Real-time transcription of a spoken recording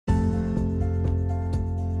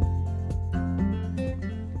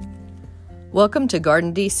Welcome to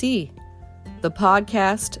Garden DC, the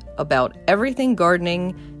podcast about everything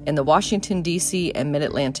gardening in the Washington, D.C. and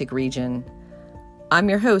Mid-Atlantic region. I'm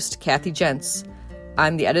your host, Kathy Jentz.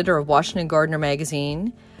 I'm the editor of Washington Gardener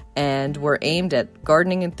magazine, and we're aimed at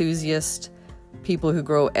gardening enthusiasts, people who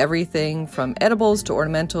grow everything from edibles to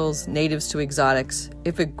ornamentals, natives to exotics.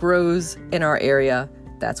 If it grows in our area,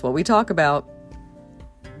 that's what we talk about.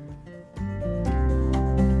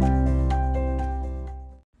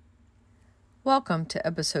 Welcome to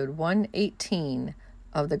episode 118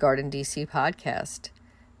 of the Garden DC podcast.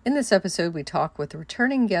 In this episode, we talk with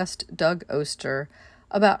returning guest Doug Oster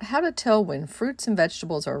about how to tell when fruits and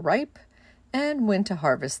vegetables are ripe and when to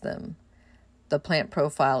harvest them. The plant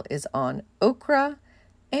profile is on okra,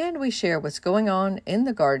 and we share what's going on in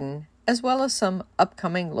the garden as well as some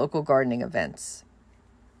upcoming local gardening events.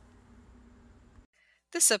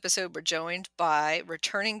 This episode, we're joined by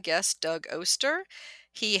returning guest Doug Oster.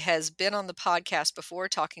 He has been on the podcast before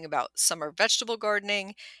talking about summer vegetable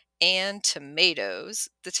gardening and tomatoes.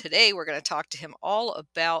 Today, we're going to talk to him all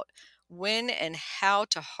about when and how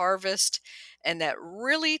to harvest and that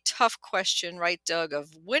really tough question, right, Doug, of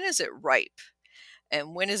when is it ripe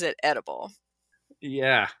and when is it edible?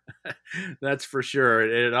 Yeah, that's for sure.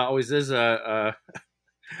 It always is a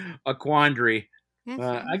quandary.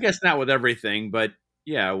 I guess not with everything, but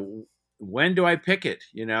yeah, when do I pick it?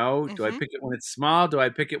 Do I pick it when it's small? Do I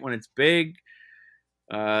pick it when it's big?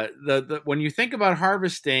 When you think about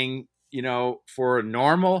harvesting, for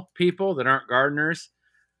normal people that aren't gardeners,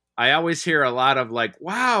 I always hear a lot of like,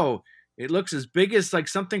 "Wow, it looks as big as like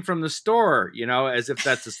something from the store," as if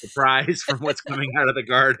that's a surprise from what's coming out of the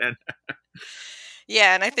garden.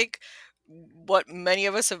 Yeah, and I think what many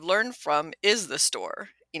of us have learned from is the store.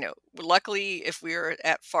 Luckily, if we were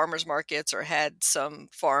at farmers markets or had some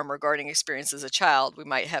farm or gardening experience as a child, we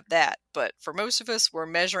might have that. But for most of us, we're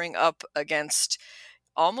measuring up against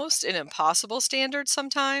almost an impossible standard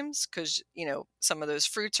sometimes because, some of those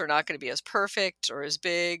fruits are not going to be as perfect or as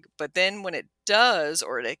big. But then when it does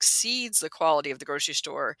or it exceeds the quality of the grocery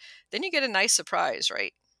store, then you get a nice surprise,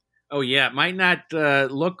 right? Oh, yeah. It might not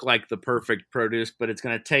look like the perfect produce, but it's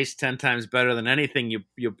going to taste 10 times better than anything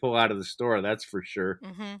you pull out of the store. That's for sure.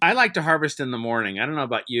 I like to harvest in the morning. I don't know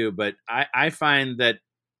about you, but I find that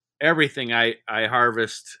everything I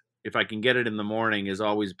harvest, if I can get it in the morning, is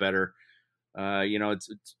always better.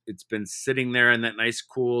 It's been sitting there in that nice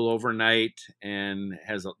cool overnight and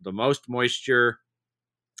has the most moisture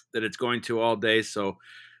that it's going to all day. So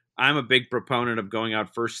I'm a big proponent of going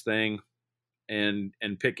out first thing and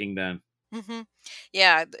picking then.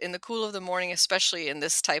 Yeah, in the cool of the morning, especially in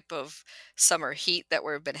this type of summer heat that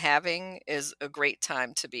we've been having, is a great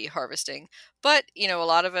time to be harvesting. But, a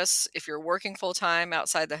lot of us, if you're working full time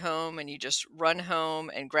outside the home and you just run home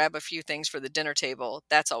and grab a few things for the dinner table,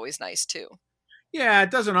 that's always nice too. Yeah, it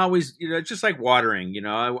doesn't always, it's just like watering.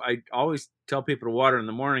 I always tell people to water in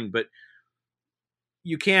the morning, but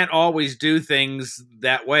you can't always do things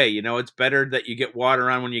that way. It's better that you get water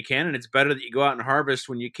on when you can, and it's better that you go out and harvest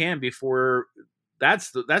when you can before. That's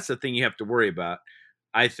the thing you have to worry about,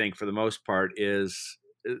 I think, for the most part, is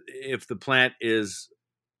if the plant is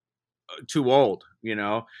too old. Did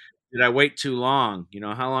I wait too long?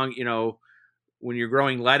 How long? When you're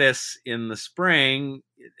growing lettuce in the spring,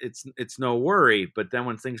 it's no worry. But then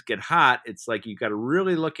when things get hot, it's like you got to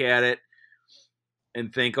really look at it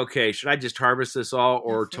and think, okay, should I just harvest this all,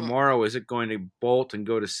 or tomorrow is it going to bolt and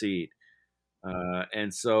go to seed?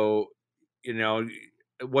 And so,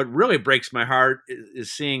 what really breaks my heart is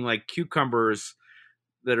seeing like cucumbers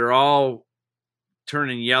that are all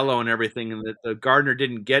turning yellow and everything, and that the gardener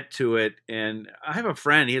didn't get to it. And I have a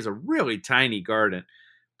friend, he has a really tiny garden,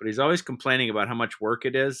 but he's always complaining about how much work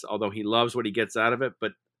it is, although he loves what he gets out of it.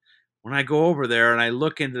 But when I go over there and I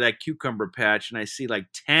look into that cucumber patch and I see like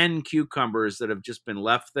 10 cucumbers that have just been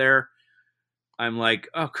left there, I'm like,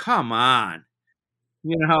 oh, come on.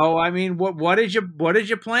 I mean, what did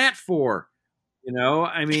you plant for?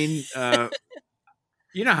 I mean,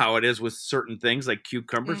 you know how it is with certain things like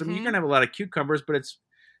cucumbers. I mean, you're going to have a lot of cucumbers, but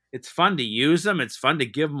it's fun to use them. It's fun to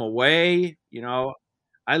give them away.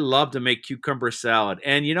 I love to make cucumber salad.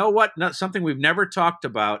 And you know what? Something we've never talked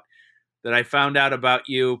about that I found out about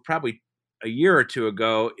you probably a year or two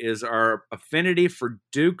ago is our affinity for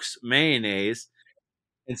Duke's mayonnaise.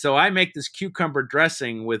 And so I make this cucumber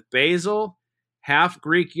dressing with basil, half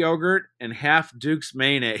Greek yogurt, and half Duke's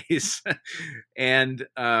mayonnaise. And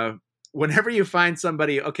whenever you find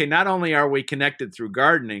somebody, okay, not only are we connected through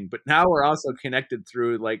gardening, but now we're also connected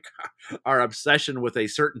through like our obsession with a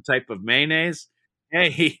certain type of mayonnaise.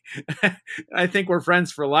 Hey, I think we're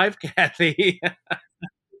friends for life, Kathy.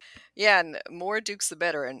 Yeah, and more Dukes the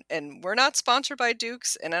better, and we're not sponsored by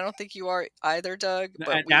Dukes, and I don't think you are either, Doug,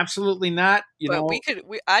 Absolutely not. but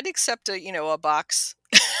I'd accept a, a box.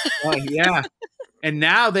 Yeah. And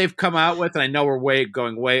now they've come out with, and I know we're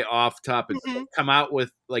going way off topic, but Mhm. they've come out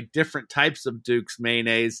with like different types of Duke's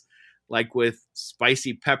mayonnaise, like with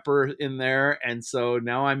spicy pepper in there. And so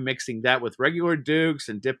now I'm mixing that with regular Duke's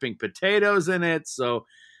and dipping potatoes in it. So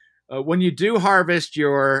when you do harvest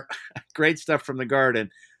your great stuff from the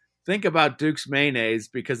garden, think about Duke's mayonnaise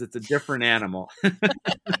because it's a different animal.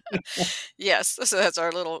 Yes, so that's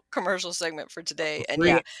our little commercial segment for today, and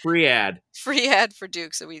yeah, Free ad. free ad for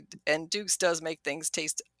Dukes, and Dukes does make things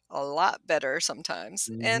taste a lot better sometimes,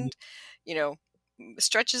 Mm-hmm. and, you know,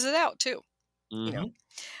 stretches it out too, you know? Mm-hmm.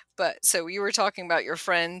 But so you were talking about your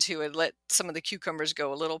friend who had let some of the cucumbers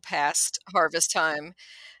go a little past harvest time.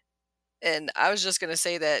 And I was just gonna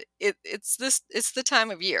say that it's the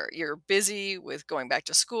time of year. You're busy with going back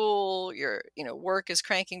to school, work is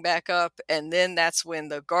cranking back up, and then that's when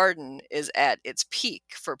the garden is at its peak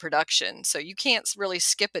for production. So you can't really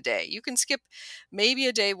skip a day. You can skip maybe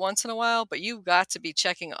a day once in a while, but you've got to be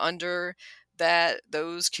checking under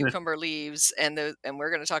those cucumber leaves, and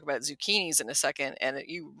we're going to talk about zucchinis in a second, and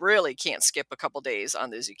you really can't skip a couple days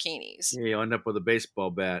on the zucchinis. Yeah, you'll end up with a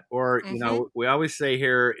baseball bat. Or, Mhm. we always say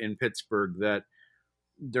here in Pittsburgh that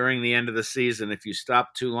during the end of the season, if you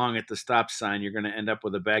stop too long at the stop sign, you're going to end up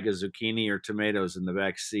with a bag of zucchini or tomatoes in the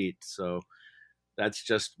back seat. So that's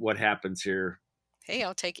just what happens here. Hey,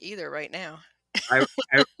 I'll take either right now. I,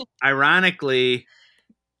 I ironically,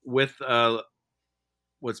 with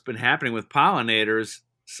what's been happening with pollinators,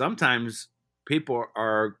 sometimes people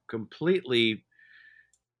are completely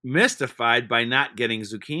mystified by not getting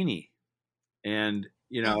zucchini. And,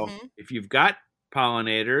 Mhm. if you've got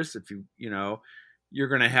pollinators, if you're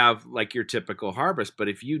going to have like your typical harvest. But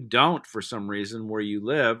if you don't, for some reason, where you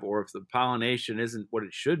live, or if the pollination isn't what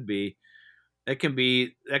it should be, that can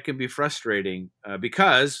be frustrating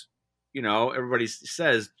because, everybody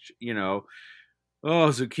says, you know, oh,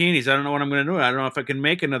 zucchinis. I don't know what I'm going to do. I don't know if I can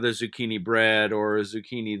make another zucchini bread or a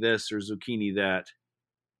zucchini this or zucchini that.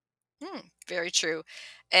 Very true.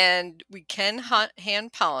 And we can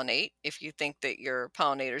hand pollinate if you think that your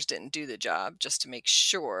pollinators didn't do the job, just to make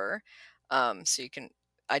sure. So you can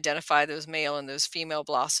identify those male and those female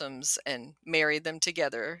blossoms and marry them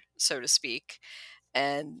together, so to speak,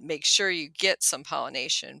 and make sure you get some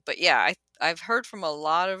pollination. But yeah, I've heard from a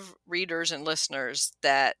lot of readers and listeners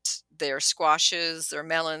that their squashes, their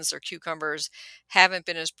melons, their cucumbers haven't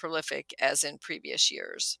been as prolific as in previous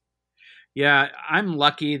years. Yeah, I'm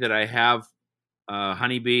lucky that I have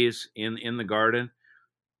honeybees in the garden,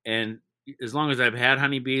 and as long as I've had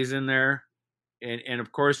honeybees in there, and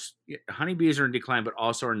of course honeybees are in decline, but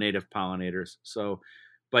also are native pollinators. So,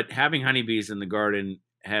 but having honeybees in the garden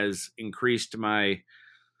has increased my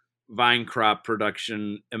vine crop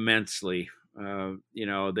production immensely.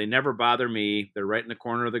 They never bother me. They're right in the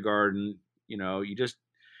corner of the garden. You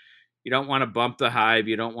don't want to bump the hive.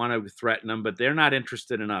 You don't want to threaten them, but they're not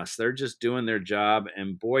interested in us. They're just doing their job,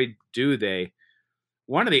 and boy, do they!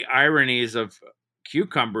 One of the ironies of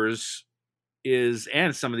cucumbers is,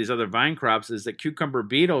 and some of these other vine crops, is that cucumber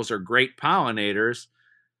beetles are great pollinators,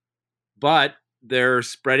 but they're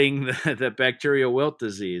spreading the bacterial wilt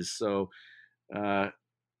disease. So, uh,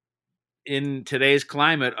 in today's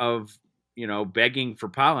climate of begging for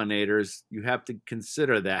pollinators, you have to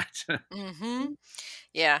consider that. Mhm.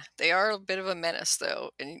 Yeah, they are a bit of a menace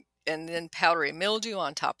though, and then powdery mildew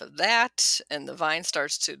on top of that, and the vine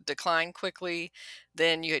starts to decline quickly,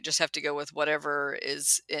 then you just have to go with whatever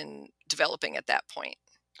is in developing at that point.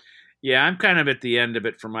 Yeah, I'm kind of at the end of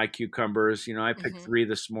it for my cucumbers. I picked Mhm. 3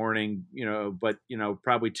 this morning, but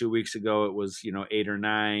probably 2 weeks ago it was 8 or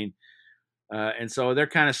 9. And so they're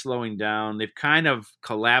kind of slowing down. They've kind of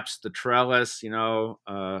collapsed the trellis.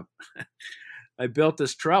 I built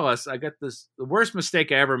this trellis. I got this. The worst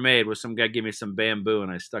mistake I ever made was some guy gave me some bamboo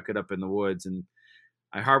and I stuck it up in the woods, and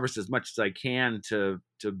I harvest as much as I can to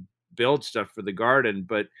build stuff for the garden.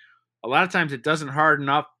 But a lot of times it doesn't harden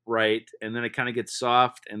up right, and then it kind of gets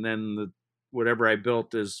soft, and then whatever I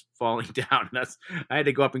built is falling down. I had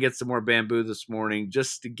to go up and get some more bamboo this morning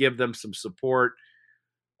just to give them some support.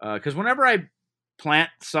 Because whenever I plant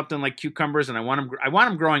something like cucumbers and I want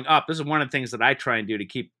them growing up. This is one of the things that I try and do to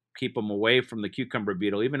keep them away from the cucumber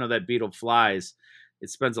beetle. Even though that beetle flies, it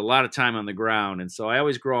spends a lot of time on the ground, and so I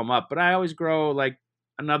always grow them up. But I always grow like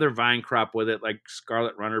another vine crop with it, like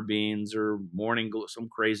scarlet runner beans or some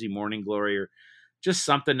crazy morning glory, or just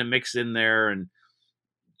something to mix in there and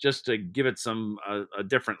just to give it a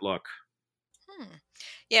different look. Hmm.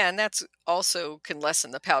 Yeah, and that's also can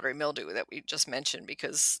lessen the powdery mildew that we just mentioned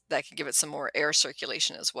because that can give it some more air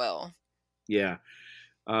circulation as well. Yeah.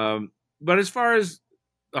 Um, but as far as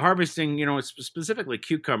the harvesting, specifically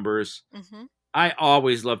cucumbers, Mhm. I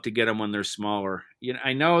always love to get them when they're smaller.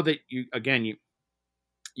 I know that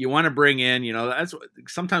you want to bring in,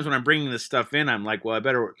 sometimes when I'm bringing this stuff in, I'm like, well, I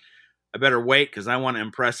better wait because I want to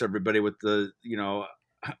impress everybody with the,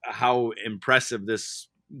 how impressive this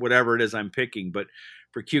whatever it is I'm picking. But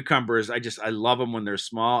for cucumbers, I love them when they're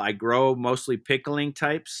small. I grow mostly pickling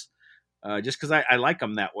types, just because I like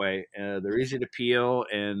them that way. They're easy Mhm. to peel,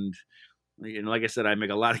 and like I said, I make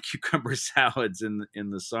a lot of cucumber salads in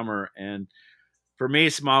the summer, and for me,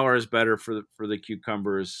 smaller is better for the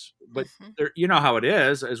cucumbers. But Mhm. you know how it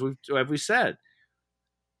is, as we said,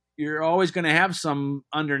 you're always going to have some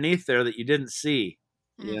underneath there that you didn't see.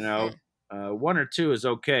 Mhm. One or two is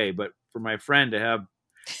okay, but for my friend to have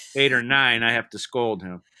 8 or 9, I have to scold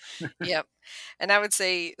him. Yep. And I would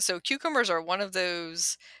say so cucumbers are one of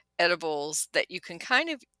those edibles that you can kind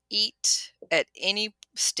of eat at any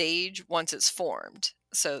stage once it's formed.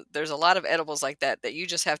 So there's a lot of edibles like that that you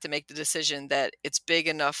just have to make the decision that it's big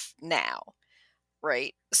enough now,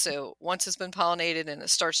 right? So once it's been pollinated and it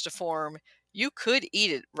starts to form, you could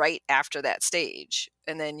eat it right after that stage.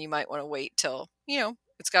 And then you might want to wait till,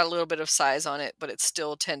 it's got a little bit of size on it, but it's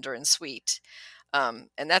still tender and sweet. And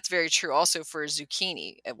that's very true also for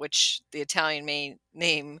zucchini, which the Italian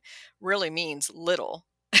name really means little,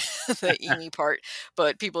 the "ini" part,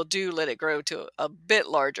 but people do let it grow to a bit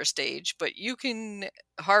larger stage. But you can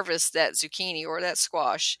harvest that zucchini or that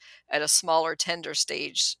squash at a smaller, tender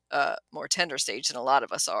stage, more tender stage than a lot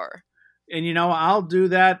of us are. And I'll do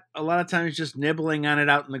that a lot of times, just nibbling on it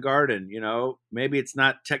out in the garden. Maybe it's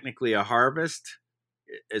not technically a harvest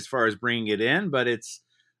as far as bringing it in, but it's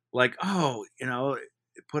like, oh,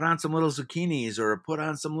 put on some little zucchinis or put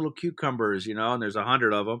on some little cucumbers, and there's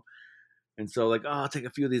 100 of them. And so, like, oh, I'll take a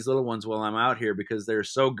few of these little ones while I'm out here because they're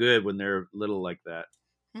so good when they're little like that.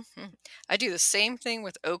 Mhm. I do the same thing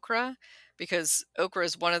with okra because okra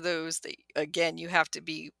is one of those that, again, you have to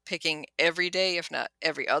be picking every day, if not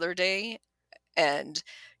every other day. And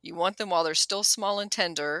you want them while they're still small and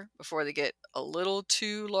tender before they get a little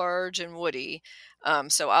too large and woody.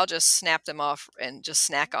 So I'll just snap them off and just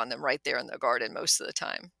snack on them right there in the garden most of the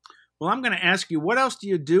time. Well, I'm going to ask you, what else do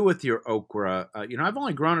you do with your okra? I've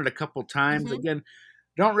only grown it a couple times. Hmm. Again,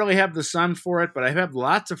 don't really have the sun for it, but I have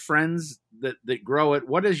lots of friends that grow it.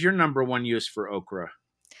 What is your number one use for okra?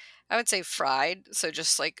 I would say fried. So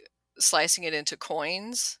just like slicing it into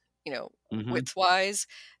coins, Mm-hmm. widthwise,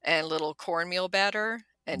 and little cornmeal batter,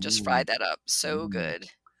 and just fry Mm, that up. So mm, good.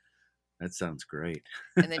 that sounds great.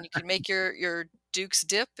 And then you can make your Duke's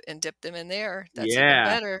dip and dip them in there. That's even Yeah.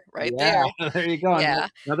 better right Yeah. there. There you go. Yeah.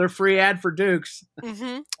 Another free ad for Dukes.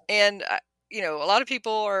 Mhm. And, a lot of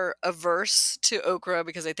people are averse to okra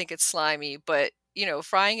because they think it's slimy, but,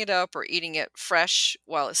 frying it up or eating it fresh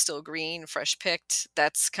while it's still green, fresh picked,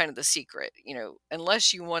 that's kind of the secret.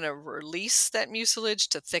 Unless you wanna release that mucilage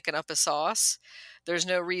to thicken up a sauce, there's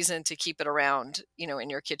no reason to keep it around, in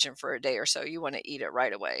your kitchen for a day or so. You wanna eat it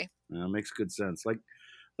right away. Makes good sense.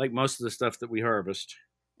 Like most of the stuff that we harvest.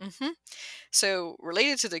 Mhm. So,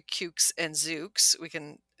 related to the Cukes and Zooks, we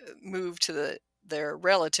can move to their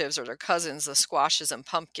relatives or their cousins, the squashes and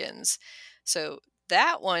pumpkins. So,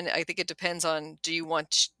 that one, I think it depends on do you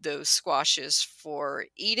want those squashes for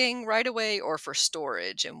eating right away or for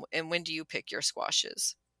storage? And when do you pick your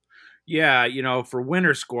squashes? Yeah, for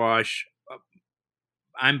winter squash,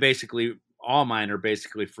 I'm basically all mine are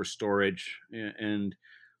basically for storage, and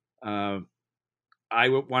uh, I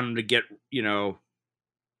would want them to get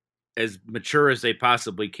as mature as they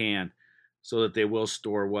possibly can, so that they will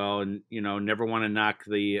store well, and never want to knock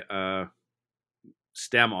the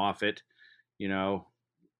stem off it. You know,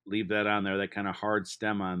 leave that on there, that kind of hard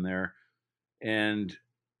stem on there, and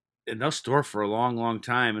they'll store for a long, long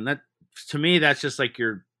time. And that, to me, that's just like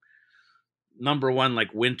your number one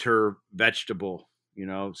like winter vegetable.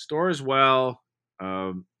 Stores well.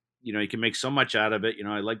 Um, you can make so much out of it.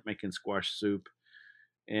 I like making squash soup,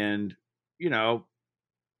 and you know,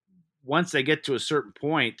 once they get to a certain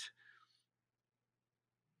point,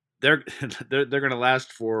 they're they're going to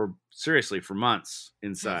last for seriously for months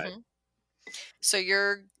inside. Hmm. So,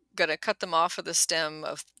 you're going to cut them off of the stem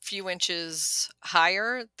a few inches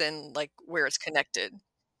higher than like where it's connected.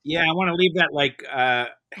 Yeah, I want to leave that like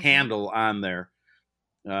Hmm. handle on there.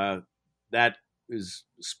 Uh, that is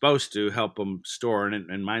supposed to help them store,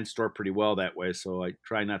 and mine store pretty well that way. So I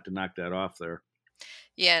try not to knock that off there.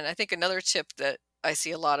 Yeah, and I think another tip that I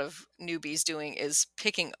see a lot of newbies doing is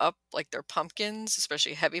picking up like their pumpkins,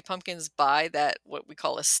 especially heavy pumpkins, by that what we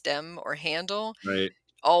call a stem or handle. Right.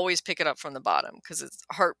 Always pick it up from the bottom because it's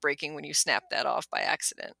heartbreaking when you snap that off by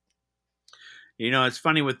accident. It's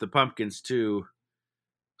funny with the pumpkins too.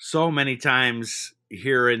 So many times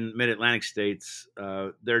here in Mid-Atlantic states,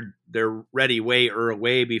 they're ready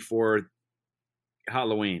way before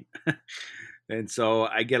Halloween. And so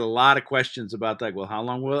I get a lot of questions about like, well, how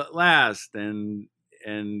long will it last? And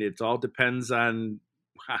it all depends on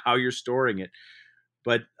how you're storing it.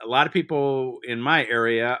 But a lot of people in my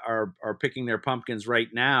area are picking their pumpkins right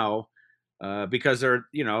now because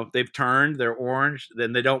they've turned, they're orange,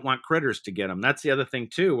 then they don't want critters to get them. That's the other thing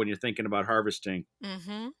too when you're thinking about harvesting.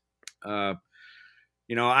 Mm-hmm. Uh,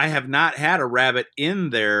 I have not had a rabbit in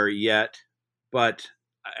there yet, but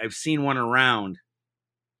I've seen one around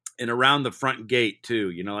and around the front gate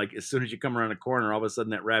too. Like as soon as you come around a corner, all of a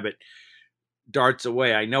sudden that rabbit darts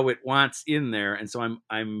away. I know it wants in there, and so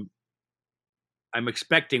I'm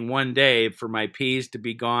expecting one day for my peas to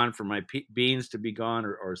be gone, for my beans to be gone,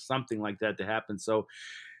 or something like that to happen. So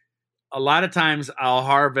a lot of times I'll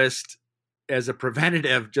harvest as a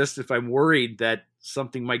preventative, just if I'm worried that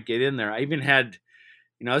something might get in there. I even had,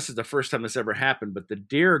 this is the first time this ever happened, but the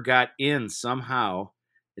deer got in somehow.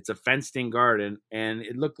 It's a fenced-in garden, and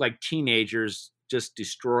it looked like teenagers just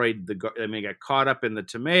destroyed got caught up in the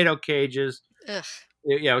tomato cages. Ugh.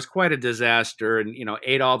 Yeah, it was quite a disaster, and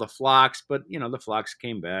ate all the phlox, but the phlox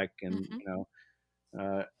came back, and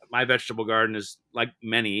Mm-hmm. my vegetable garden is like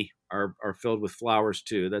many are filled with flowers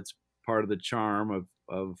too. That's part of the charm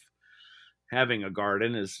of having a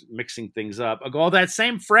garden, is mixing things up. Well, that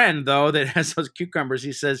same friend though that has those cucumbers,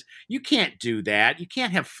 he says you can't do that. You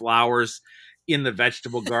can't have flowers in the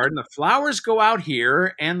vegetable garden. The flowers go out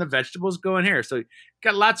here, and the vegetables go in here. So you've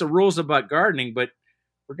got lots of rules about gardening, but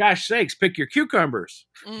for gosh sakes, pick your cucumbers.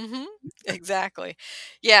 Mm-hmm. Exactly.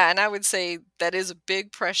 Yeah, and I would say that is a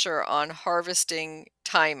big pressure on harvesting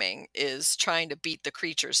timing is trying to beat the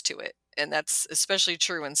creatures to it. And that's especially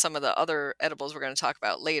true in some of the other edibles we're going to talk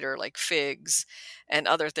about later, like figs and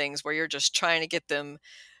other things where you're just trying to get them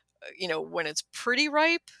when it's pretty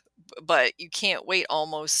ripe, but you can't wait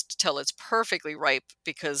almost till it's perfectly ripe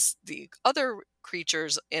because the other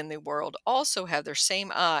creatures in the world also have their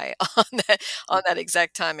same eye on that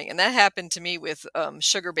exact timing. And that happened to me with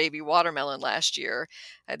sugar baby watermelon last year.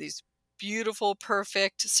 I had these beautiful,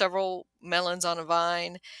 perfect several melons on a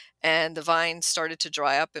vine, and the vine started to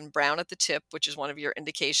dry up and brown at the tip, which is one of your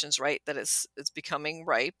indications, right, that it's becoming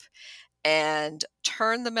ripe, and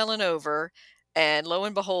turned the melon over, and lo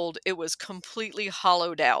and behold, it was completely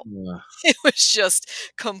hollowed out. Yeah. It was just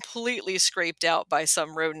completely scraped out by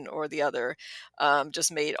some rodent or the other,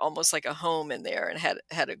 just made almost like a home in there and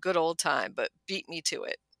had a good old time, but beat me to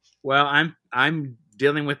it. Well, I'm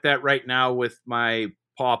dealing with that right now with my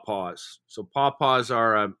pawpaws. So pawpaws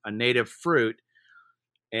are a native fruit,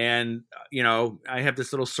 and I have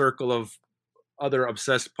this little circle of other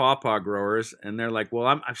obsessed pawpaw growers, and they're like,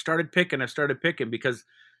 "Well, I've started picking because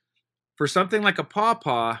for something like a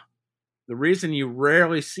pawpaw, the reason you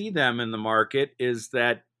rarely see them in the market is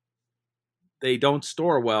that they don't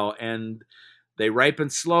store well and they ripen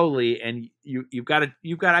slowly, and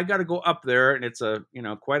I got to go up there, and it's a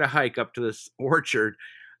quite a hike up to this orchard.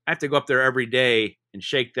 I have to go up there every day and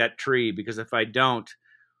shake that tree, because if I don't,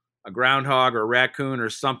 a groundhog or a raccoon or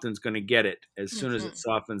something's going to get it as soon as it Mhm.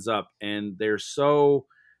 softens up. And they're so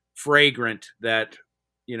fragrant that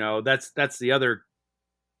that's the other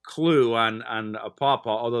clue on a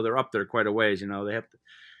pawpaw. Although they're up there quite a ways, they have to.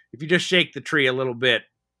 If you just shake the tree a little bit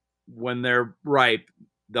when they're ripe,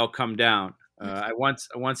 they'll come down. I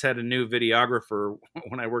once had a new videographer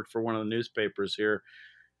when I worked for one of the newspapers here,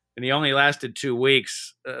 and he only lasted 2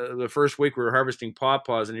 weeks. The first week we were harvesting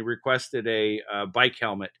pawpaws, and he requested a bike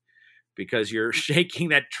helmet, because you're shaking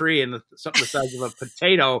that tree, and something the size of a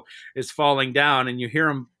potato is falling down, and you hear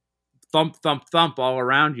them thump, thump, thump all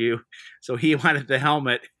around you. So he wanted the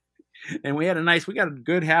helmet, and we got a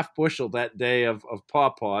good half bushel that day of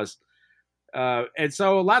pawpaws. And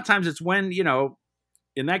so a lot of times it's when,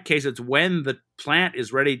 in that case, it's when the plant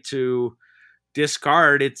is ready to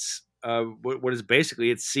discard its what is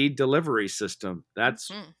basically its seed delivery system.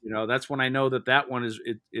 Mhm. That's when I know that one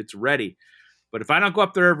it's ready. But if I don't go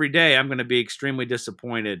up there every day, I'm going to be extremely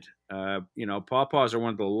disappointed. Pawpaws are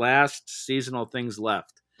one of the last seasonal things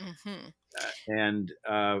left, Mhm. and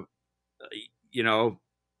you know,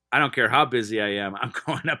 I don't care how busy I am. I'm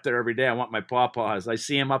going up there every day. I want my pawpaws. I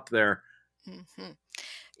see them up there. Mhm.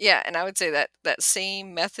 Yeah, and I would say that that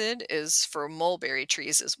same method is for mulberry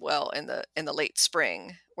trees as well in the late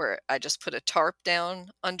spring, where I just put a tarp down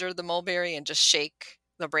under the mulberry and just shake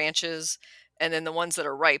the branches, and then the ones that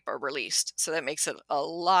are ripe are released. So that makes it a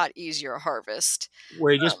lot easier to harvest.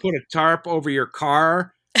 Where you just Um, put a tarp over your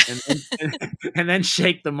car and then, and then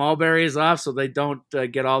shake the mulberries off so they don't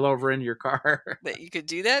get all over in your car. that you could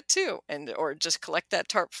do that too, and or just collect that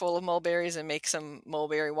tarp full of mulberries and make some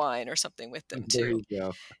mulberry wine or something with them There too. you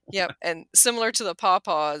go. Yep, and similar to the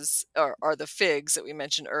pawpaws are the figs that we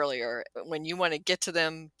mentioned earlier. When you want to get to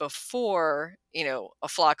them before, a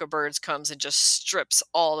flock of birds comes and just strips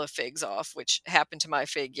all the figs off, which happened to my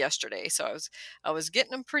fig yesterday. So I was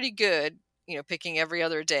getting them pretty good, picking every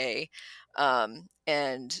other day.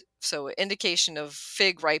 And so indication of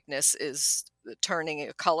fig ripeness is the turning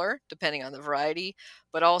a color depending on the variety,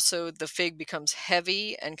 but also the fig becomes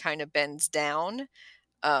heavy and kind of bends down,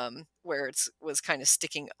 where it's was kind of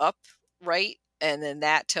sticking up, right? And then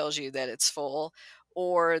that tells you that it's full,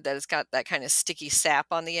 or that it's got that kind of sticky sap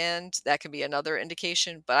on the end. That can be another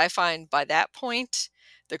indication. But I find by that point,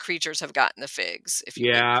 the creatures have gotten the figs if you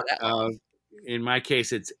wait Yeah, for that long. in my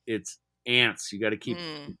case, it's ants. You got to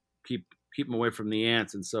Mm, keep keep them away from the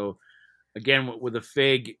ants. And so again, with a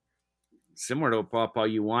fig, similar to a pawpaw,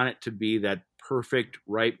 you want it to be that perfect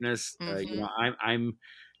ripeness. mm-hmm. I'm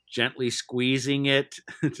gently squeezing it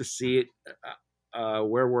to see it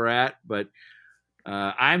where we're at, but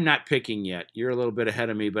I'm not picking yet. You're a little bit ahead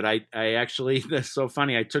of me, but I actually, that's so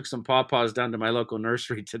funny. I took some pawpaws down to my local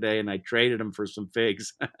nursery today and I traded them for some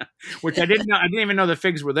figs, which I didn't know. I didn't even know the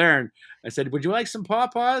figs were there. And I said, "Would you like some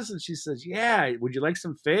pawpaws?" And she says, "Yeah." "Would you like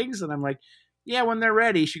some figs?" And I'm like, "Yeah, when they're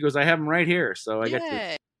ready." She goes, "I have them right here." So I got to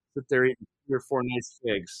Yay. sit there eating 3 or 4 nice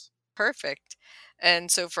figs. Perfect.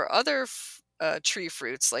 And so for other tree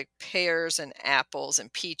fruits like pears and apples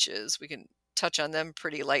and peaches, we can touch on them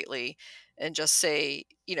pretty lightly and just say,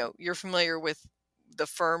 you're familiar with the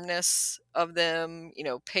firmness of them.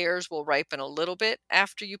 Pears will ripen a little bit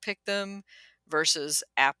after you pick them versus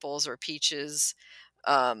apples or peaches.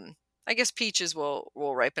 Um, I guess peaches will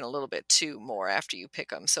ripen a little bit too more after you pick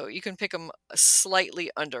them. So you can pick them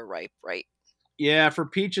slightly underripe, right? Yeah, for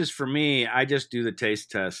peaches, for me, I just do the taste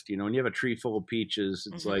test. When you have a tree full of peaches,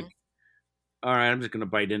 it's like, Hmm. all right, I'm just going to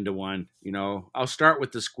bite into one. I'll start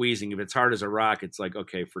with the squeezing. If it's hard as a rock, it's like,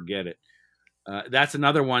 okay, forget it. That's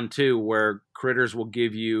another one too, where critters will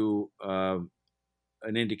give you an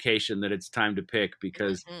indication that it's time to pick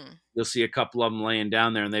because Hmm. you'll see a couple of them laying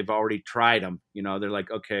down there and they've already tried them. They're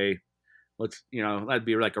like, okay, let's, that'd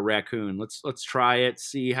be like a raccoon. Let's try it,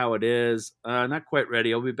 see how it is. Not quite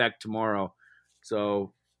ready. I'll be back tomorrow.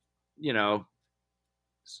 So, you know,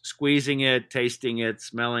 squeezing it, tasting it,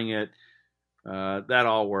 smelling it, that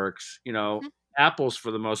all works. Apples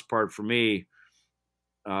for the most part for me,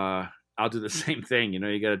 I'll do the same thing.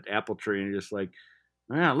 You got an apple tree and you're just like,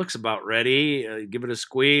 yeah, it looks about ready. Give it a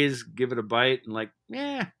squeeze, give it a bite, and like,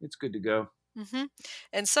 yeah, it's good to go. Mhm.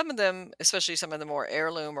 And some of them, especially some of the more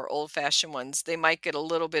heirloom or old-fashioned ones, they might get a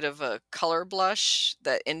little bit of a color blush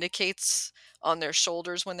that indicates on their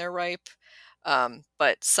shoulders when they're ripe.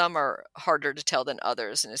 But some are harder to tell than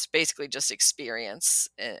others, and it's basically just experience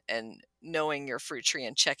and knowing your fruit tree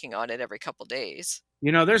and checking on it every couple days.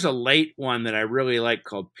 There's a late one that I really like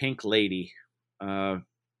called Pink Lady. Uh,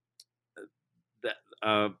 that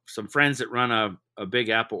some friends that run a big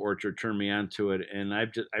apple orchard turned me onto it, and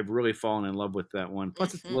I've really fallen in love with that one.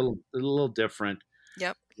 Plus, it's a Mhm. little different.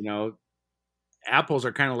 Yep. You know, Apples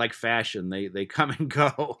are kind of like fashion; they come and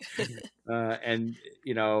go, and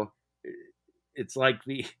you know, it's like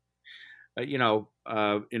in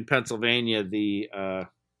Pennsylvania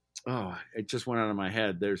oh, it just went out of my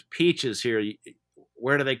head. There's peaches here.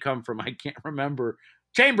 Where do they come from? I can't remember.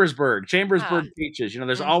 Ah. Chambersburg peaches.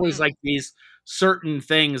 There's always Mhm. like these certain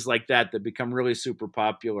things like that become really super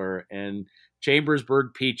popular. And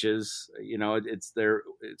Chambersburg peaches,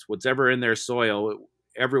 it's whatever in their soil.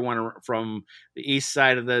 Everyone from the east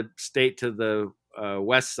side of the state to the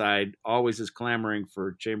west side always is clamoring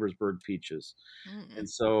for Chambersburg peaches. Mm. And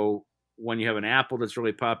so when you have an apple that's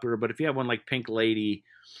really popular, but if you have one like Pink Lady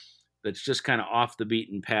that's just kind of off the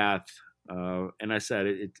beaten path. And I said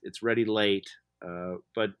it's ready late,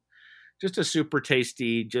 but just a super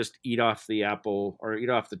tasty, just eat off the apple or eat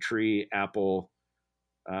off the tree apple.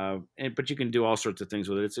 But you can do all sorts of things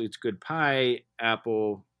with it. It's good pie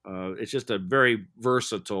apple. It's just a very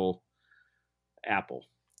versatile apple.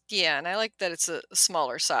 Yeah, and I like that it's a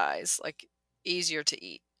smaller size, like easier to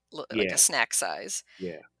eat, like a Yeah, snack size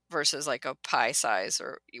yeah. versus like a pie size,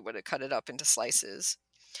 or you would have cut it up into slices.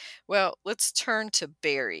 Well, let's turn to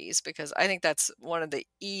berries because I think that's one of the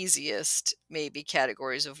easiest, maybe,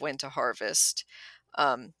 categories of when to harvest.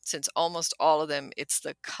 Since almost all of them, it's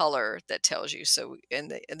the color that tells you. So,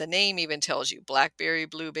 and the name even tells you blackberry,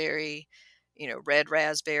 blueberry, red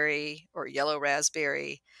raspberry or yellow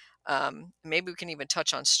raspberry. Maybe we can even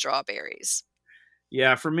touch on strawberries.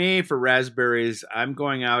 Yeah, for me, for raspberries, I'm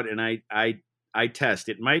going out and I test.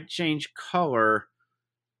 It might change color,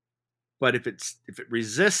 but if it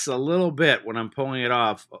resists a little bit when I'm pulling it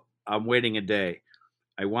off, I'm waiting a day.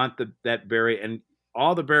 I want that berry, and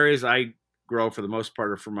all the berries I grow for the most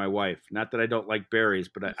part are for my wife. Not that I don't like berries,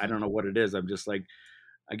 but I Hmm. don't know what it is. I'm just like,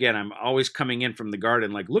 again, I'm always coming in from the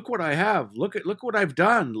garden like, look what I have. Look what I've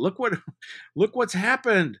done. Look what's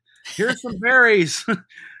happened. Here's some berries.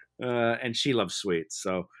 And she loves sweets,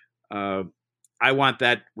 so uh, I want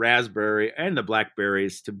that raspberry and the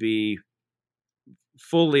blackberries to be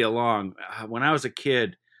fully along. When I was a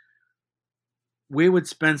kid, we would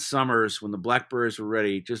spend summers when the blackberries were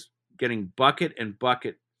ready, just getting bucket and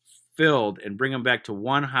bucket filled and bring them back to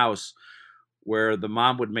one house where the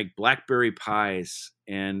mom would make blackberry pies,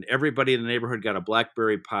 and everybody in the neighborhood got a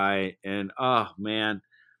blackberry pie. And oh man,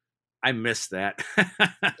 I miss that.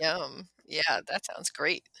 Yum. Yeah, that sounds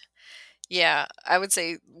great. Yeah, I would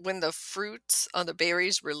say when the fruits on the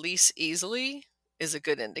berries release easily is a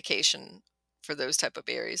good indication for those type of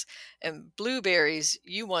berries. And blueberries,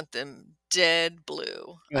 you want them dead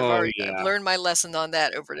blue. Oh I've yeah, learned my lesson on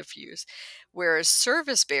that over the few years. Whereas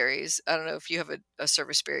service berries, I don't know if you have a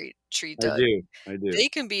service berry tree, I Doug, do. I do. they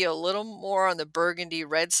can be a little more on the burgundy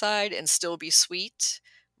red side and still be sweet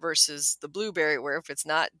versus the blueberry, where if it's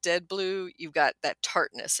not dead blue, you've got that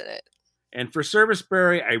tartness in it. And for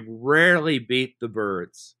serviceberry, I rarely beat the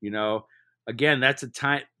birds. Again, that's a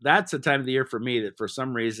time of the year for me that for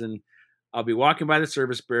some reason I'll be walking by the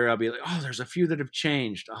serviceberry. I'll be like, oh, there's a few that have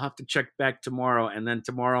changed. I'll have to check back tomorrow. And then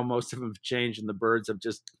tomorrow, most of them have changed, and the birds have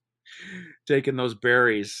just taken those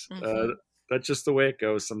berries. Hmm. That's just the way it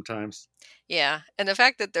goes sometimes. Yeah, and the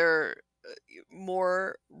fact that they're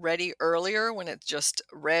more ready earlier when it's just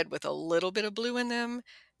red with a little bit of blue in them,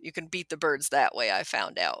 you can beat the birds that way, I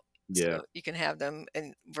found out. Yeah. So you can have them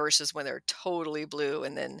and versus when they're totally blue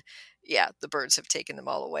and then yeah, the birds have taken them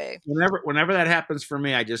all away. Whenever that happens for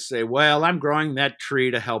me, I just say, well, I'm growing that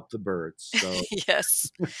tree to help the birds. So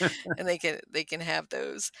Yes. And they can have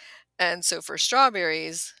those. And so for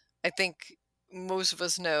strawberries, I think most of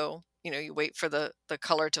us know, you wait for the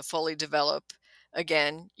color to fully develop.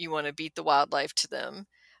 Again, you want to beat the wildlife to them.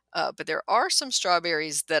 But there are some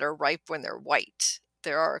strawberries that are ripe when they're white.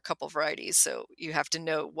 There are a couple varieties, so you have to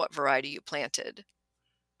know what variety you planted.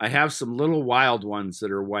 I have some little wild ones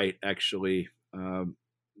that are white, actually.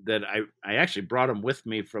 That I actually brought them with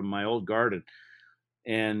me from my old garden,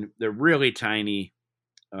 and they're really tiny,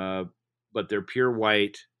 uh, but they're pure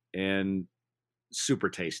white and super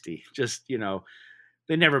tasty. Just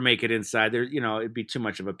they never make it inside. It'd be too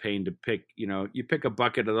much of a pain to pick. You pick a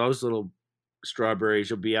bucket of those little strawberries,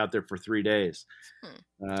 you'll be out there for 3 days. Hmm.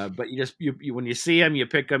 But you when you see them, you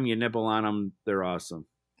pick them, you nibble on them. They're awesome.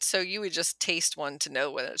 So you would just taste one to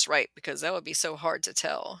know whether it's ripe because that would be so hard to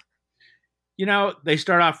tell. They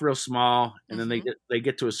start off real small, and then Hmm. they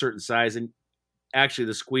get to a certain size, and actually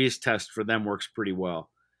the squeeze test for them works pretty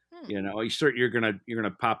well. Hmm. You're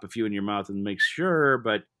gonna pop a few in your mouth and make sure,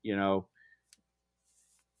 but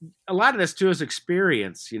a lot of this too is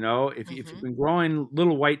experience. If you've Hmm. been growing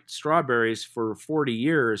little white strawberries for 40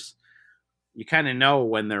 years, you kind of know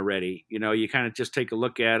when they're ready. You kind of just take a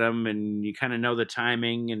look at them, and you kind of know the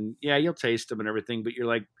timing, and yeah, you'll taste them and everything, but you're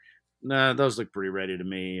like, no, those look pretty ready to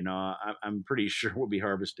me. I'm pretty sure we'll be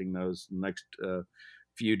harvesting those in the next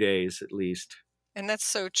few days at least. And that's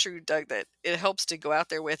so true, Doug, that it helps to go out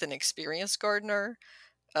there with an experienced gardener,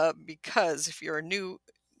 because if you're a new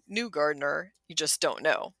gardener, you just don't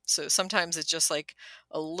know. So sometimes it's just like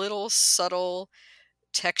a little subtle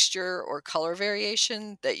texture or color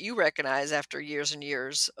variation that you recognize after years and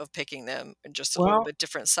years of picking them and just a little Well, bit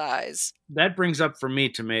different size. that brings up for me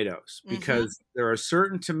tomatoes, Mhm. because there are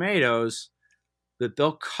certain tomatoes that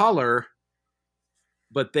they'll color,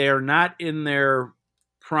 but they are not in their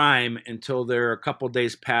prime until they're a couple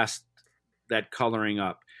days past that coloring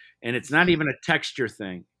up. And it's not Mhm. even a texture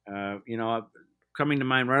thing. Coming to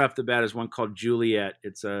mind right off the bat is one called Juliet.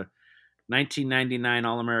 It's a 1999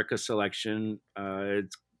 All America selection.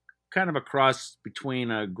 It's kind of a cross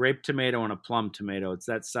between a grape tomato and a plum tomato. It's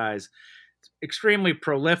that size. It's extremely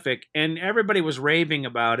prolific, and everybody was raving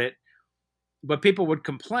about it. But people would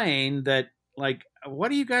complain that, like,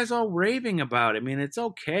 what are you guys all raving about? I mean, it's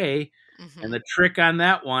okay. And Mhm. the trick on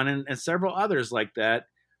that one, and several others like that,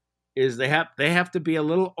 is they have to be a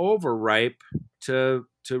little overripe to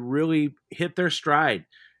really hit their stride,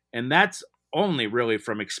 and that's only really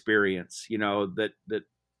from experience. That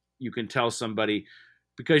you can tell somebody,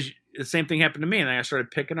 because the same thing happened to me, and I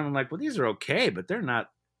started picking them. I'm like, well, these are okay, but they're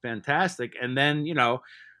not fantastic. And then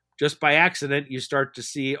just by accident, you start to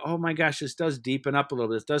see, oh my gosh, this does deepen up a little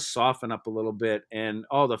bit. This does soften up a little bit. And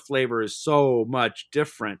the flavor is so much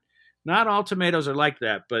different. Not all tomatoes are like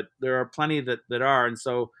that, but there are plenty that are. And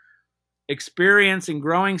so experience in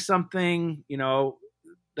growing something,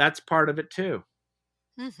 that's part of it too.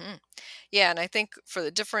 Hmm. Yeah, and I think for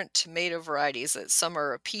the different tomato varieties, that some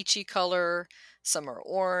are a peachy color, some are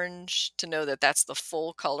orange, to know that that's the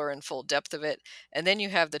full color and full depth of it. And then you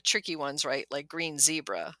have the tricky ones, right? Like green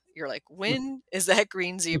zebra. You're like, when is that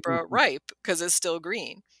green zebra ripe? Because it's still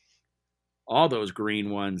green. All those green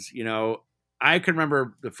ones, I can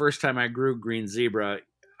remember the first time I grew green zebra,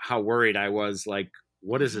 how worried I was. Like,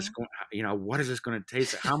 what is this Hmm. going, what is this going to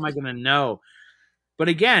taste like? How am I going to know? But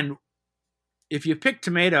again, if you pick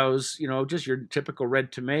tomatoes, just your typical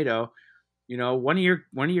red tomato, one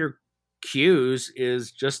of your cues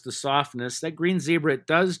is just the softness. That green zebra, it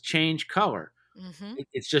does change color. Hmm.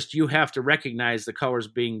 It's just you have to recognize the colors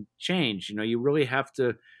being changed. You really have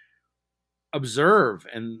to observe.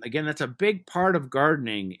 And again, that's a big part of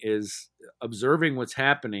gardening, is observing what's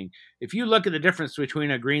happening. If you look at the difference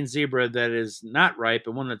between a green zebra that is not ripe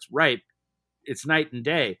and one that's ripe, it's night and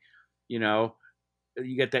day. You know,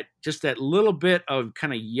 you get that little bit of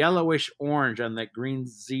kind of yellowish orange on that green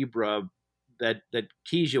zebra that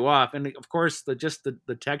keys you off, and of course the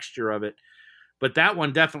texture of it. But that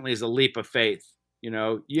one definitely is a leap of faith.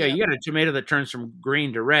 Yeah, Yep. you got a tomato that turns from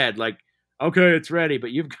green to red, like, okay, it's ready,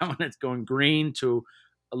 but you've got one that's going green to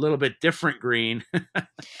a little bit different green.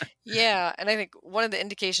 Yeah, and I think one of the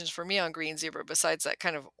indications for me on green zebra, besides that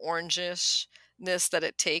kind of orangishness that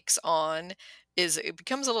it takes on, is it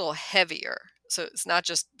becomes a little heavier. So it's not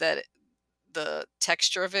just that the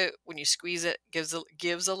texture of it when you squeeze it gives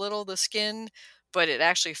a little the skin, but it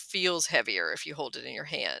actually feels heavier if you hold it in your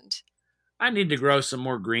hand. I need to grow some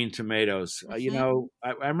more green tomatoes. Hmm.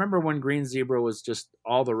 I remember when green zebra was just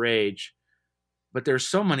all the rage, but there's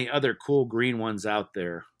so many other cool green ones out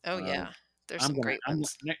there. Oh yeah, there's I'm some gonna great I'm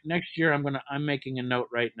ones. next year I'm making a note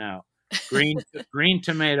right now. Green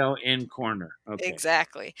tomato in corner. Okay.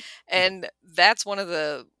 Exactly. And that's one of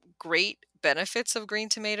the great benefits of green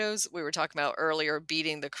tomatoes. We were talking about earlier,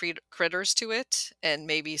 beating the critters to it, and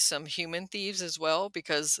maybe some human thieves as well,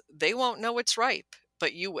 because they won't know it's ripe,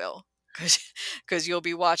 but you will. Because you'll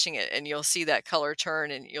be watching it and you'll see that color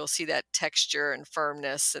turn and you'll see that texture and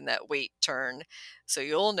firmness and that weight turn. So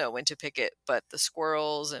you'll know when to pick it. But the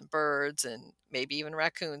squirrels and birds and maybe even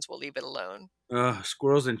raccoons will leave it alone.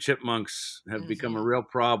 Squirrels and chipmunks have become a Hmm. real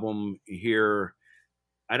problem here.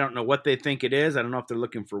 I don't know what they think it is. I don't know if they're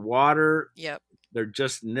looking for water. Yep. They're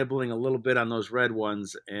just nibbling a little bit on those red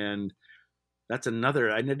ones, and that's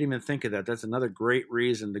another. I didn't even think of that. That's another great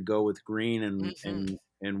reason to go with green and Hmm. and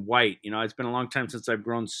and white. It's been a long time since I've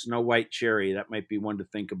grown snow white cherry. That might be one to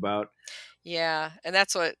think about. Yeah, and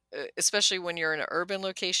that's what, especially when you're in an urban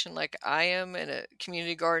location like I am in a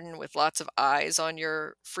community garden with lots of eyes on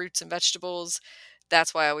your fruits and vegetables.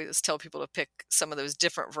 That's why I always tell people to pick some of those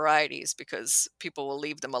different varieties because people will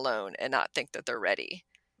leave them alone and not think that they're ready.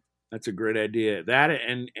 That's a great idea. That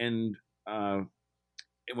uh,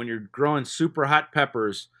 when you're growing super hot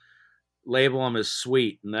peppers, label them as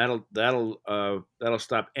sweet, and that'll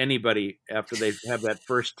stop anybody after they have that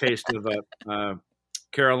first taste of a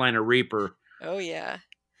Carolina Reaper. Oh, yeah.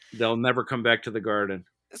 They'll never come back to the garden.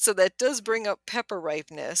 So that does bring up pepper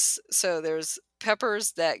ripeness. So there's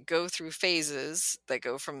peppers that go through phases that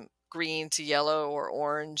go from green to yellow or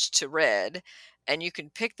orange to red, and you can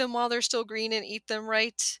pick them while they're still green and eat them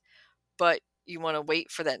right. But you want to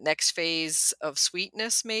wait for that next phase of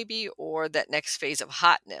sweetness, maybe, or that next phase of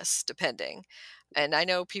hotness, depending. And I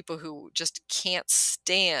know people who just can't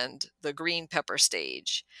stand the green pepper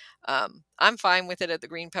stage. I'm fine with it at the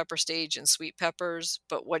green pepper stage and sweet peppers,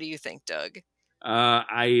 but what do you think, Doug?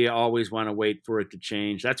 I always want to wait for it to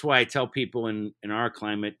change. That's why I tell people in our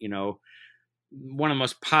climate, one of the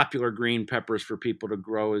most popular green peppers for people to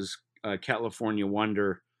grow is California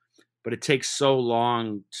Wonder, but it takes so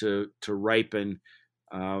long to ripen.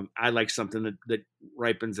 I like something that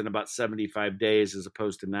ripens in about 75 days as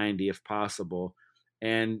opposed to 90 if possible.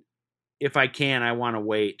 And if I can, I want to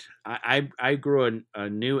wait. I grew a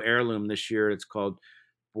new heirloom this year. It's called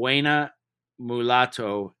Buena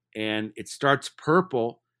Mulatto, and it starts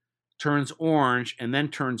purple, turns orange, and then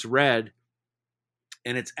turns red.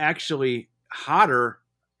 And it's actually hotter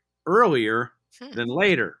earlier Hmm. than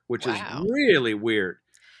later, which is Wow. really weird.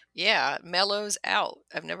 Yeah, mellows out.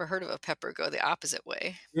 I've never heard of a pepper go the opposite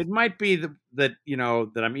way. It might be that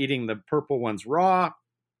that I'm eating the purple ones raw,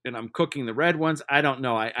 and I'm cooking the red ones. I don't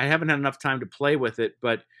know. I haven't had enough time to play with it,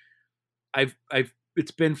 but I've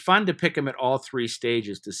it's been fun to pick them at all three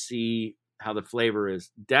stages to see how the flavor is.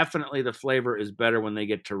 Definitely, the flavor is better when they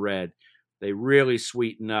get to red. They really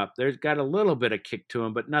sweeten up. There's got a little bit of kick to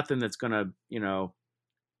them, but nothing that's gonna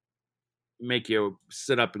make you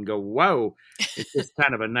sit up and go, whoa. It's just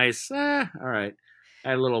kind of a nice, all right. I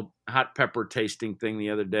had a little hot pepper tasting thing the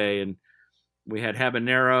other day, and we had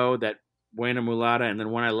habanero, that buena mulata, and then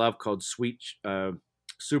one I love called sweet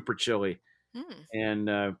super chili. Hmm.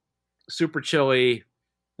 And super chili,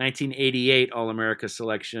 1988 All America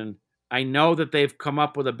selection. I know that they've come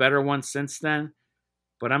up with a better one since then,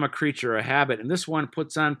 but I'm a creature of habit. And this one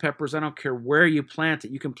puts on peppers. I don't care where you plant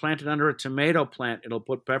it. You can plant it under a tomato plant; it'll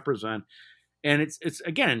put peppers on. And it's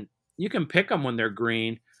again, you can pick them when they're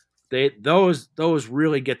green. Those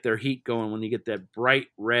really get their heat going when you get that bright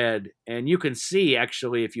red, and you can see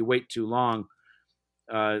actually if you wait too long,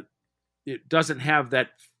 uh, it doesn't have that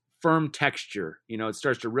firm texture. It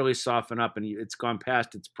starts to really soften up, and it's gone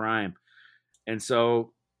past its prime. And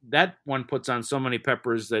so that one puts on so many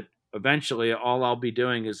peppers that eventually all I'll be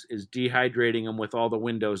doing is dehydrating them with all the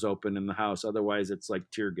windows open in the house. Otherwise, it's like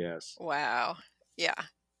tear gas. Wow. Yeah,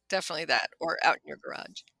 definitely that, or out in your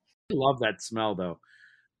garage. I love that smell though.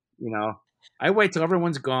 You know, I wait till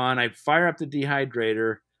everyone's gone. I fire up the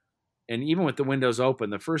dehydrator, and even with the windows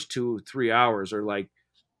open, the first 2-3 hours are like,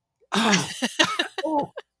 oh,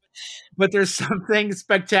 oh. But there's something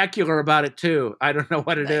spectacular about it too. I don't know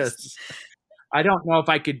what it Nice. is. I don't know if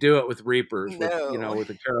I could do it with reapers, No. with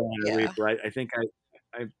a Carolina Yeah, Reaper.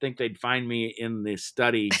 I think they'd find me in the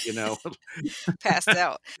study, passed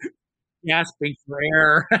out. gasping for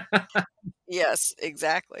air. Yes,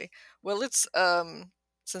 exactly. Well,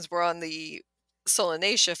 since we're on the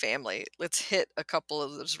Solanaceae family, let's hit a couple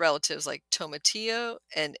of those relatives like tomatillo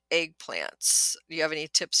and eggplants. Do you have any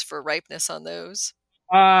tips for ripeness on those?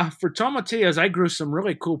 For tomatillos, I grew some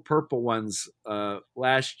really cool purple ones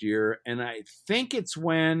last year, and I think it's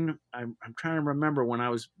when I'm trying to remember when I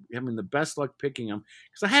was having the best luck picking them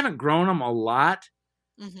because I haven't grown them a lot.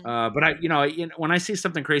 Mhm. But when I see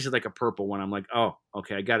something crazy like a purple one, I'm like, oh,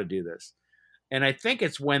 okay, I got to do this. And I think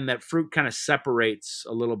it's when that fruit kind of separates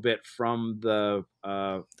a little bit from the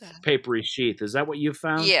The papery sheath. Is that what you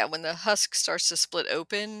found? Yeah, when the husk starts to split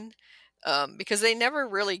open, because they never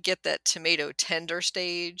really get that tomato tender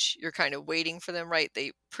stage. You're kind of waiting for them, right?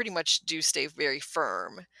 They pretty much do stay very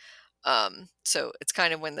firm. So it's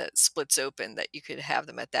kind of when that splits open that you could have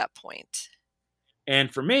them at that point.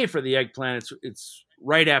 And for me, for the eggplant, it's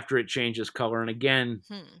right after it changes color. And again,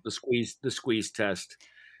 Hmm. the squeeze test.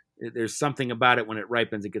 There's something about it when it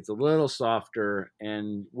ripens; it gets a little softer.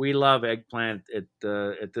 And we love eggplant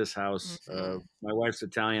at this house. Hmm. My wife's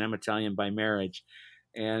Italian; I'm Italian by marriage,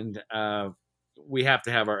 and we have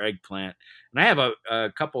to have our eggplant. And I have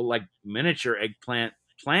a couple like miniature eggplant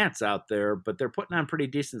plants out there, but they're putting on pretty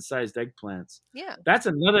decent sized eggplants. Yeah. That's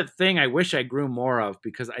another thing I wish I grew more of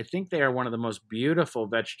because I think they are one of the most beautiful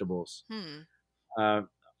vegetables. Hmm. Uh,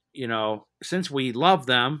 since we love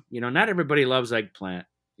them, not everybody loves eggplant.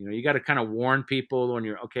 You got to kind of warn people when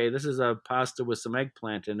you're okay. This is a pasta with some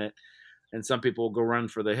eggplant in it, and some people will go run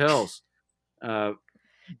for the hills. Uh,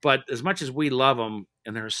 but as much as we love them,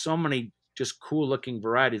 and there are so many just cool looking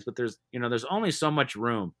varieties, but there's only so much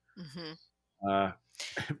room. Hmm. Uh,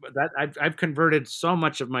 but that I've converted so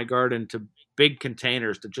much of my garden to big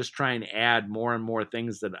containers to just try and add more and more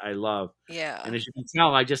things that I love. Yeah. And as you can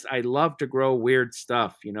tell, I love to grow weird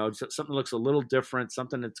stuff. Something that looks a little different,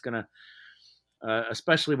 something that's gonna,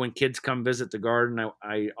 especially when kids come visit the garden.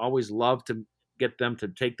 I always love to get them to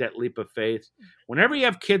take that leap of faith. Whenever you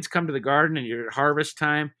have kids come to the garden and you're at harvest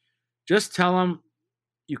time, just tell them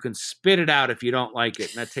you can spit it out if you don't like it,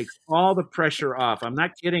 and that takes all the pressure off. I'm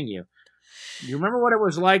not kidding you. You remember what it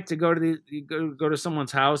was like to go to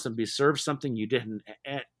someone's house and be served something you didn't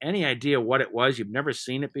any idea what it was. You've never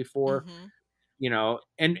seen it before, Hmm.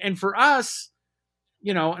 and for us,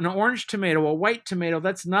 an orange tomato, a white tomato,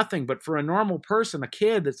 that's nothing. But for a normal person, a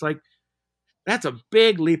kid, that's a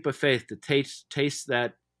big leap of faith to taste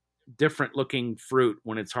that different looking fruit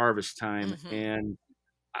when it's harvest time. Hmm. And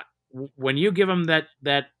when you give them that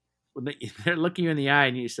when they're looking you in the eye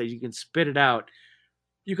and you say you can spit it out,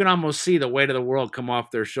 you can almost see the weight of the world come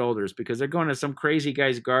off their shoulders because they're going to some crazy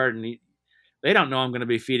guy's garden. They don't know I'm going to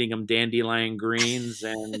be feeding them dandelion greens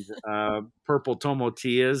and purple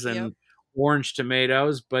tomatillas Yep. and orange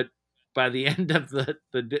tomatoes. But by the end of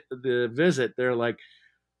the visit, they're like,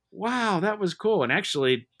 "Wow, that was cool!" And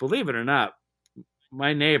actually, believe it or not,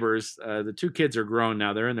 my neighbors, the two kids are grown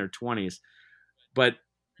now; they're in their 20s, but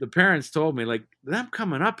the parents told me like them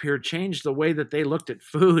coming up here changed the way that they looked at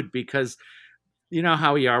food because you know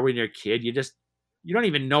how you are when you're a kid. You don't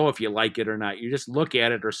even know if you like it or not. You just look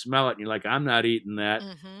at it or smell it, and you're like, I'm not eating that.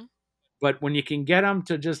 Hmm. But when you can get them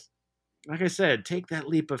to just, like I said, take that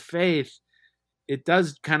leap of faith, it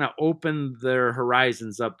does kind of open their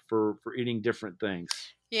horizons up for eating different things.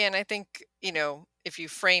 Yeah, and I think, if you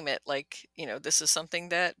frame it like, this is something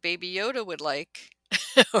that Baby Yoda would like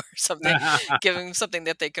or something, give them something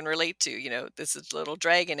that they can relate to, this is little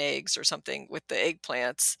dragon eggs or something with the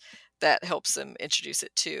eggplants that helps them introduce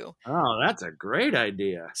it too. Oh, that's a great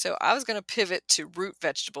idea. So I was going to pivot to root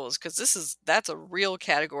vegetables because that's a real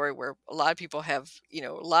category where a lot of people have, a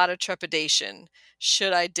lot of trepidation.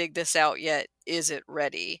 Should I dig this out yet? Is it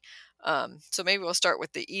ready? So maybe we'll start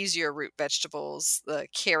with the easier root vegetables, the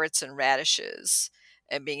carrots and radishes,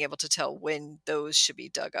 and being able to tell when those should be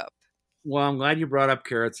dug up. Well, I'm glad you brought up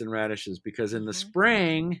carrots and radishes because in the Hmm.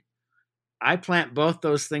 spring, I plant both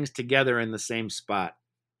those things together in the same spot.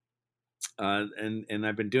 And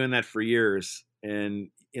I've been doing that for years. And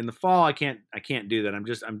in the fall, I can't do that.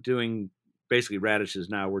 I'm doing basically radishes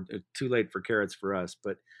now. We're too late for carrots for us,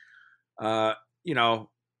 but uh, you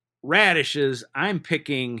know, radishes. I'm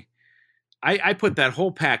picking. I put that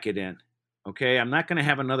whole packet in. Okay, I'm not going to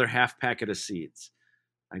have another half packet of seeds.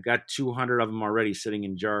 I've got 200 of them already sitting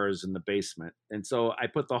in jars in the basement, and so I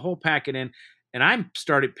put the whole packet in, and I'm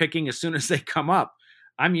started picking as soon as they come up.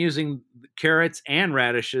 I'm using carrots and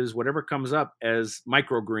radishes, whatever comes up, as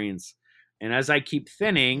microgreens. And as I keep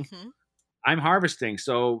thinning, Hmm. I'm harvesting.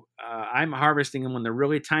 So I'm harvesting them when they're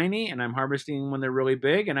really tiny, and I'm harvesting them when they're really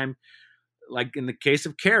big. And I'm like in the case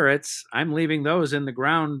of carrots, I'm leaving those in the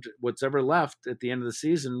ground, what's ever left at the end of the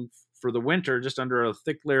season for the winter, just under a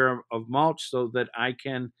thick layer of mulch, so that I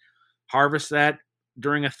can harvest that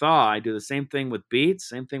during a thaw. I do the same thing with beets,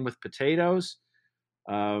 same thing with potatoes.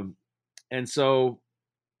 Um, and so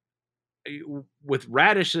with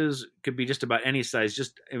radishes could be just about any size.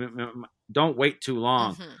 Just don't wait too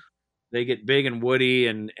long. Hmm. They get big and woody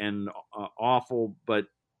and awful, but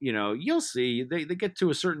you'll see they get to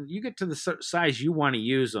a certain. You get to the size you want to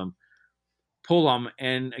use them, pull them,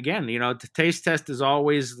 and again, the taste test is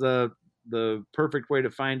always the perfect way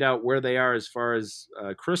to find out where they are as far as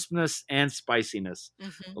crispness and spiciness.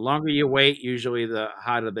 Hmm. The longer you wait, usually the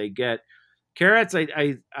hotter they get. Carrots,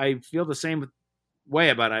 I feel the same way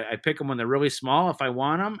about it. I pick them when they're really small if I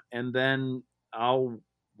want them, and then I'll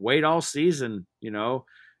wait all season,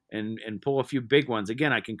 and pull a few big ones.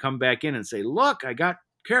 Again, I can come back in and say, "Look, I got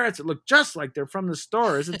carrots that look just like they're from the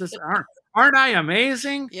store. Isn't this aren't I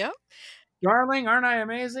amazing, Yep. darling? Aren't I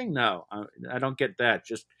amazing?" No, I don't get that.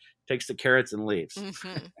 Just takes the carrots and leaves.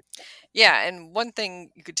 Hmm. Yeah, and one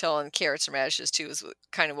thing you could tell on carrots and radishes too is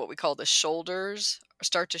kind of what we call the shoulders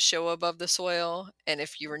start to show above the soil. And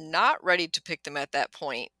if you're not ready to pick them at that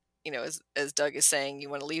point, as Doug is saying, you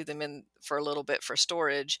want to leave them in for a little bit for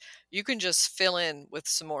storage, you can just fill in with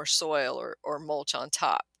some more soil or mulch on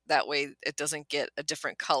top. That way it doesn't get a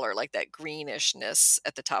different color, like that greenishness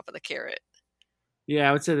at the top of the carrot. Yeah,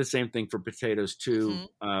 I would say the same thing for potatoes too.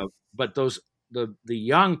 Hmm. But the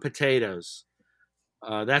young potatoes,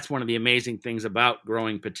 that's one of the amazing things about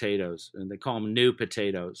growing potatoes, and they call them new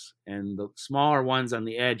potatoes. And the smaller ones on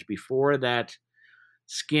the edge, before that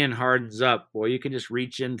skin hardens up, boy, you can just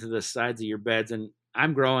reach into the sides of your beds. And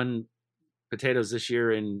I'm growing potatoes this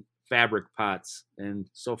year in fabric pots, and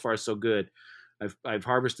so far so good. I've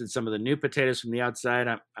harvested some of the new potatoes from the outside.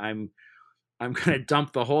 I'm going to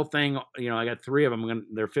dump the whole thing. I got three of them.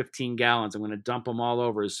 They're 15 gallons. I'm going to dump them all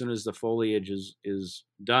over as soon as the foliage is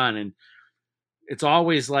done. And it's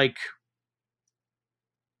always like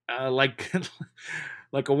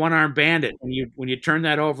like a one-armed bandit. When you turn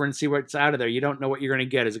that over and see what's out of there, you don't know what you're going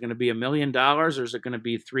to get. Is it going to be $1 million or is it going to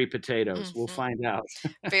be three potatoes? We'll Hmm. find out.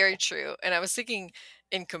 Very true. And I was thinking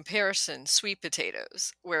in comparison, sweet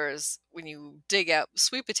potatoes, whereas when you dig out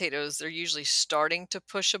sweet potatoes, they're usually starting to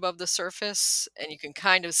push above the surface, and you can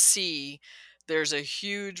kind of see there's a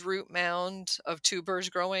huge root mound of tubers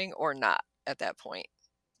growing or not at that point.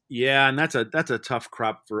 Yeah, and that's a tough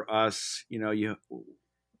crop for us. You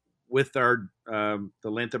with our the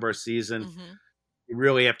length of our season, Hmm. you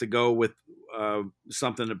really have to go with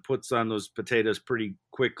something that puts on those potatoes pretty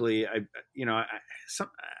quickly.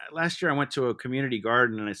 Last year I went to a community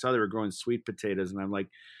garden and I saw they were growing sweet potatoes, and I'm like,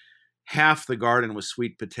 half the garden was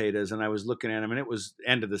sweet potatoes, and I was looking at them, and it was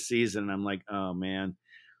end of the season, and I'm like, oh man,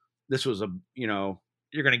 this was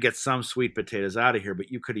you're going to get some sweet potatoes out of here, but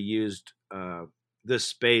you could have used this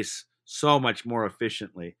space so much more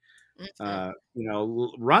efficiently. Hmm.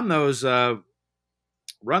 Run those.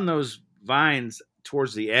 run those vines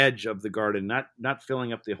towards the edge of the garden, not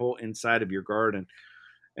filling up the whole inside of your garden.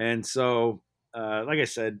 And so, like I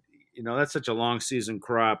said, that's such a long season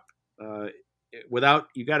crop. Uh, Without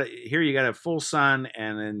you got to have full sun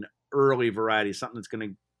and an early variety, something that's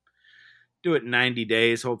going to do it in 90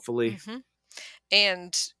 days, hopefully. Hmm.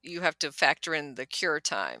 And you have to factor in the cure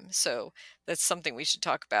time. So that's something we should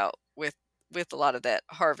talk about with a lot of that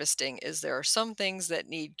harvesting. Is there are some things that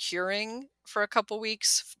need curing for a couple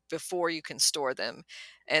weeks before you can store them.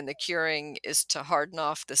 And the curing is to harden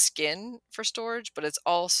off the skin for storage, but it's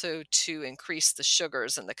also to increase the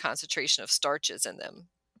sugars and the concentration of starches in them.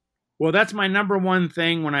 Well, that's my number one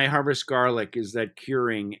thing when I harvest garlic is that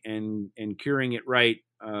curing and curing it right.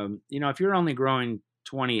 If you're only growing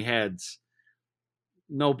 20 heads,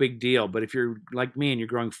 no big deal. But if you're like me and you're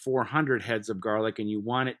growing 400 heads of garlic and you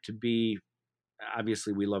want it to be,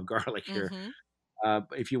 obviously we love garlic here. Hmm.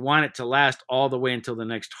 If you want it to last all the way until the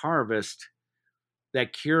next harvest,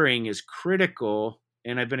 that curing is critical.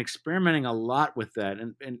 And I've been experimenting a lot with that.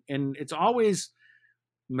 And it's always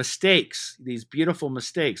mistakes, these beautiful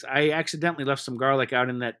mistakes. I accidentally left some garlic out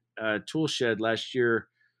in that tool shed last year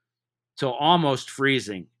till almost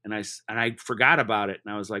freezing. And I forgot about it.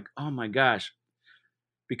 And I was like, oh my gosh,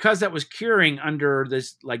 because that was curing under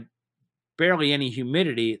this like barely any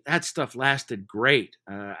humidity, that stuff lasted great.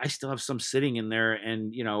 I still have some sitting in there,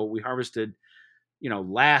 and we harvested,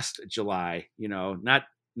 last July. Not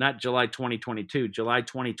July 2022, July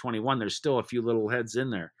 2021. There's still a few little heads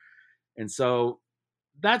in there, and so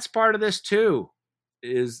that's part of this too.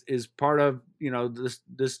 Is part of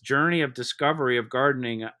this journey of discovery of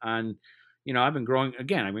gardening on. I've been growing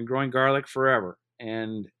again. I've been growing garlic forever,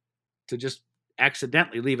 and to just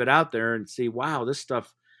accidentally leave it out there and see, wow, this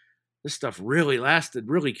stuff really lasted,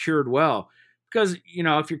 really cured well. Because,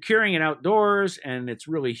 if you're curing it outdoors and it's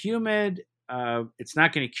really humid, it's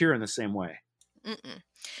not going to cure in the same way. Mm-mm.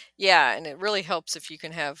 Yeah, and it really helps if you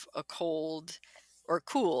can have a cold or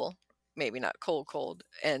cool, maybe not cold, cold,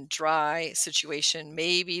 and dry situation.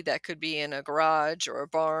 Maybe that could be in a garage or a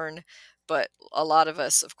barn. But a lot of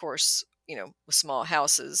us, of course, with small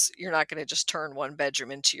houses, you're not going to just turn one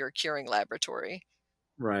bedroom into your curing laboratory.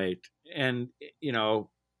 Right. And, you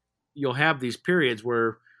know, you'll have these periods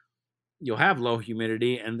where you'll have low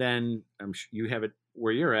humidity, and then you have it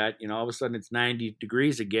where you're at, all of a sudden it's 90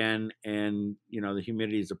 degrees again, and, the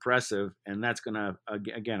humidity is oppressive, and that's going to,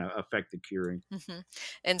 again, affect the curing. Hmm.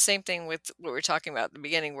 And same thing with what we were talking about at the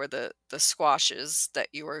beginning, where the squashes that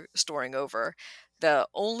you were storing over. The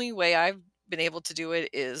only way I've been able to do it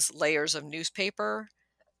is layers of newspaper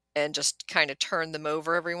and just kind of turn them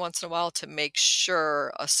over every once in a while to make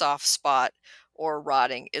sure a soft spot or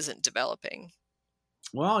rotting isn't developing.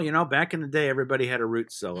 Well, back in the day, everybody had a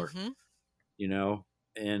root cellar, Hmm. you know,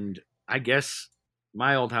 and I guess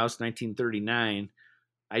my old house, 1939,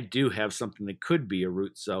 I do have something that could be a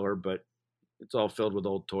root cellar, but it's all filled with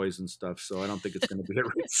old toys and stuff, so I don't think it's going to be a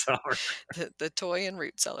root cellar. The toy and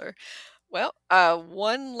root cellar. Well,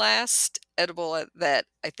 one last edible that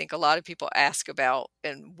I think a lot of people ask about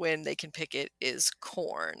and when they can pick it is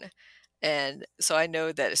corn. And so I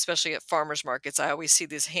know that especially at farmers markets, I always see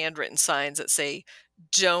these handwritten signs that say,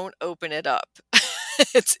 "Don't open it up."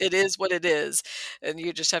 It is what it is, and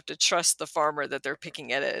you just have to trust the farmer that they're picking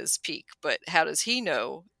it at his peak. But how does he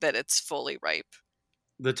know that it's fully ripe?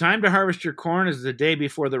 The time to harvest your corn is the day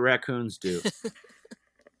before the raccoons do.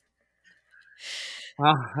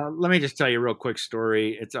 Well, let me just tell you a real quick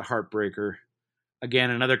story. It's a heartbreaker. Again,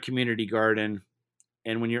 another community garden,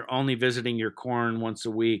 and when you're only visiting your corn once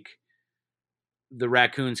a week, the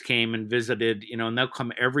raccoons came and visited, and they'll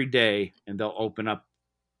come every day and they'll open up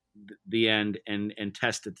the end and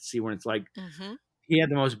test it to see when it's like. Hmm. He had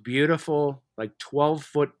the most beautiful, like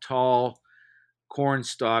 12-foot tall corn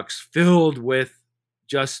stalks filled with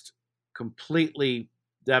just completely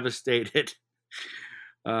devastated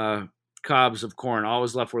uh, cobs of corn. All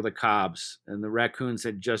was left were the cobs, and the raccoons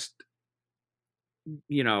had just,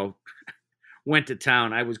 you know, went to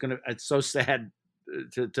town. It's so sad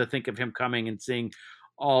to think of him coming and seeing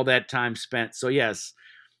all that time spent. So yes,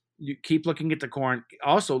 you keep looking at the corn.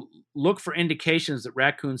 Also, look for indications that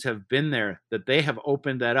raccoons have been there, that they have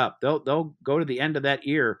opened that up. They'll go to the end of that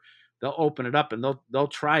ear, they'll open it up, and they'll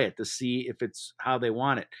try it to see if it's how they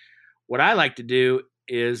want it. What I like to do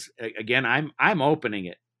is, again, I'm opening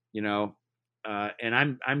it,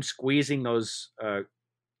 and I'm squeezing those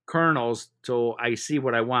kernels till I see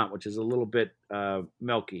what I want, which is a little bit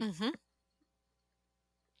milky. Hmm.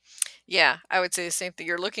 Yeah, I would say the same thing.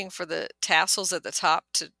 You're looking for the tassels at the top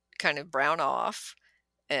to kind of brown off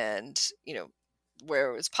and,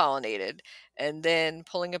 where it was pollinated, and then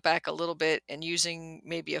pulling it back a little bit and using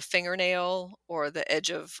maybe a fingernail or the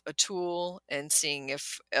edge of a tool and seeing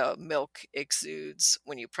if milk exudes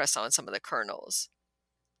when you press on some of the kernels.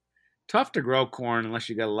 Tough to grow corn unless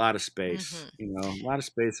you got a lot of space. Hmm. You know, a lot of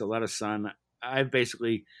space, a lot of sun. I've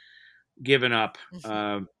basically given up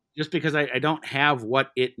Hmm. just because I don't have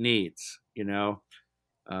what it needs.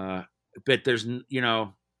 Uh, but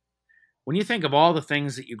when you think of all the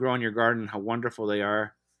things that you grow in your garden, how wonderful they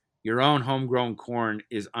are, your own homegrown corn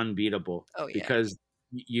is unbeatable Oh, yeah. because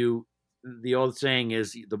you. The old saying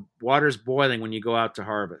is the water's boiling when you go out to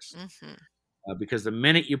harvest. Hmm. Because the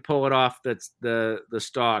minute you pull it off, that's the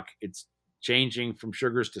stalk. It's changing from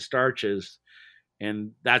sugars to starches,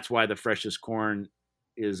 and that's why the freshest corn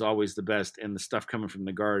is always the best. And the stuff coming from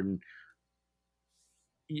the garden,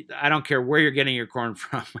 I don't care where you're getting your corn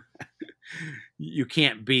from, you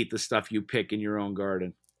can't beat the stuff you pick in your own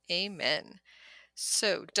garden. Amen.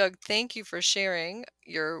 So, Doug, thank you for sharing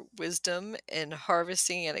your wisdom in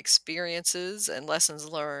harvesting and experiences and lessons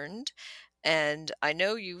learned. And I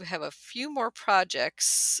know you have a few more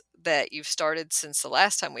projects that you've started since the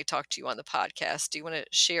last time we talked to you on the podcast. Do you want to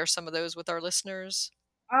share some of those with our listeners?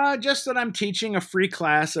 Just that I'm teaching a free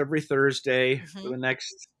class every Thursday for Hmm. the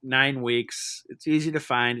next 9 weeks. It's easy to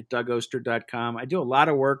find at dougoster.com. I do a lot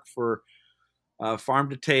of work for Farm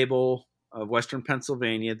to Table of Western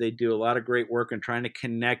Pennsylvania. They do a lot of great work in trying to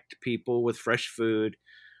connect people with fresh food.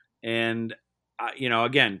 And,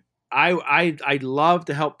 again, I love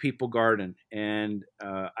to help people garden. And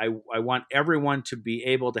I want everyone to be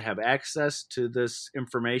able to have access to this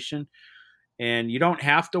information. And you don't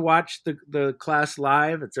have to watch the class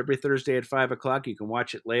live. It's every Thursday at 5 o'clock. You can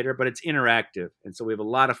watch it later, but it's interactive. And so we have a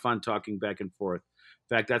lot of fun talking back and forth.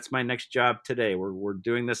 In fact, that's my next job today. We're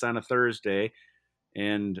doing this on a Thursday,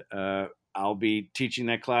 and I'll be teaching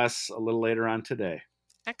that class a little later on today.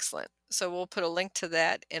 Excellent. So we'll put a link to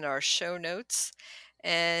that in our show notes.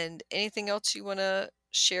 And anything else you want to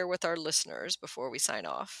share with our listeners before we sign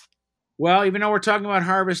off? Well, even though we're talking about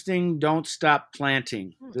harvesting, don't stop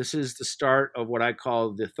planting. Hmm. This is the start of what I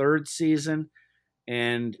call the third season.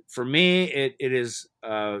 And for me, it is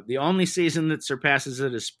the only season that surpasses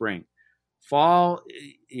it is spring. Fall,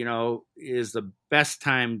 is the best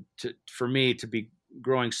time for me to be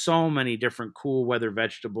growing so many different cool weather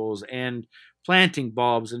vegetables and planting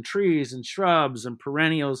bulbs and trees and shrubs and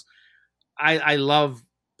perennials. I love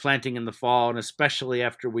planting in the fall, and especially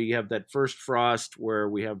after we have that first frost where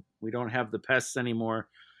we don't have the pests anymore.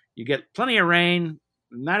 You get plenty of rain,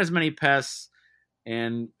 not as many pests,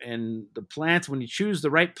 and the plants, when you choose the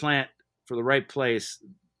right plant for the right place,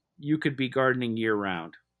 you could be gardening year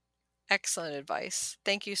round. Excellent advice.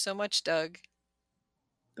 Thank you so much, Doug.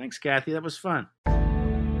 Thanks, Kathy. That was fun.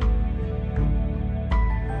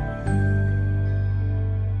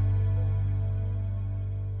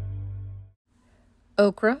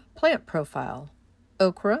 Okra plant profile.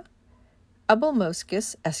 Okra,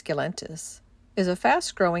 Abelmoschus esculentus, is a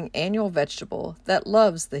fast-growing annual vegetable that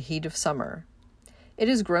loves the heat of summer. It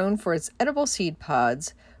is grown for its edible seed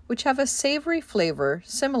pods, which have a savory flavor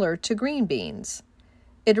similar to green beans.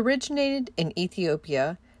 It originated in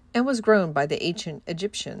Ethiopia and was grown by the ancient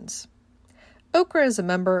Egyptians. Okra is a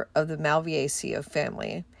member of the Malvaceae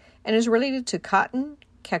family and is related to cotton,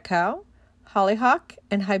 cacao, hollyhock,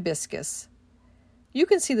 and hibiscus. You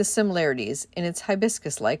can see the similarities in its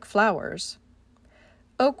hibiscus-like flowers.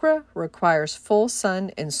 Okra requires full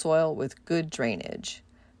sun and soil with good drainage.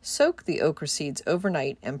 Soak the okra seeds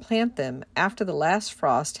overnight and plant them after the last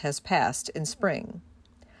frost has passed in spring.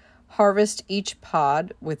 Harvest each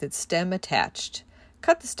pod with its stem attached.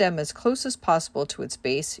 Cut the stem as close as possible to its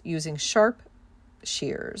base using sharp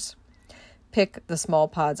shears. Pick the small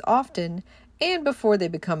pods often and before they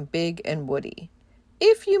become big and woody.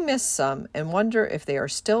 If you miss some and wonder if they are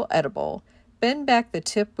still edible, bend back the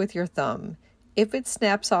tip with your thumb. If it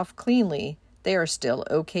snaps off cleanly, they are still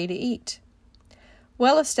okay to eat.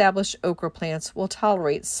 Well-established okra plants will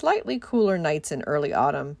tolerate slightly cooler nights in early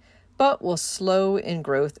autumn, but will slow in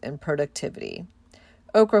growth and productivity.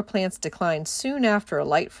 Okra plants decline soon after a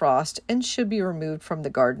light frost and should be removed from the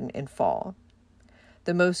garden in fall.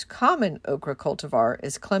 The most common okra cultivar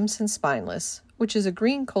is Clemson spineless, which is a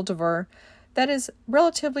green cultivar that is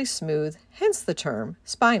relatively smooth, hence the term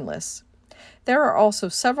spineless. There are also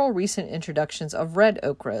several recent introductions of red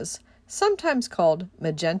okras, sometimes called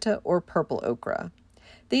magenta or purple okra.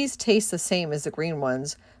 These taste the same as the green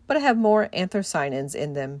ones, but have more anthocyanins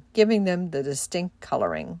in them, giving them the distinct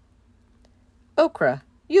coloring. Okra,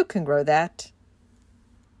 you can grow that.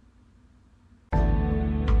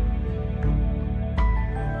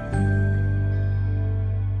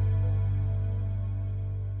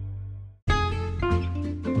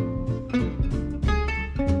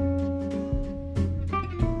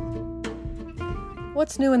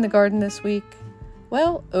 What's new in the garden this week?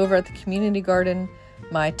 Well, over at the community garden,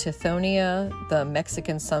 my Tithonia, the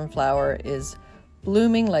Mexican sunflower, is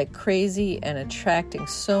blooming like crazy and attracting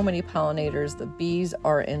so many pollinators. The bees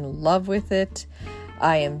are in love with it.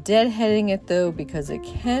 I am deadheading it though because it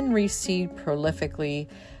can reseed prolifically.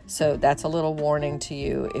 So that's a little warning to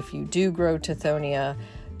you if you do grow Tithonia,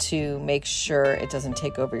 to make sure it doesn't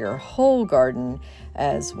take over your whole garden,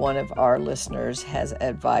 as one of our listeners has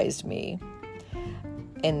advised me.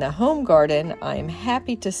 In the home garden, I'm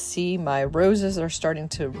happy to see my roses are starting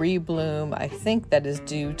to rebloom. I think that is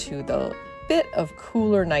due to the bit of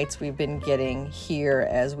cooler nights we've been getting here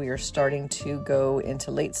as we are starting to go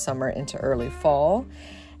into late summer into early fall.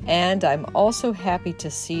 And I'm also happy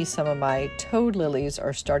to see some of my toad lilies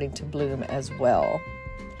are starting to bloom as well.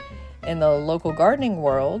 In the local gardening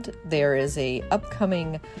world, there is a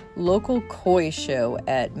upcoming local koi show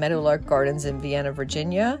at Meadowlark Gardens in Vienna,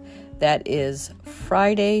 Virginia. That is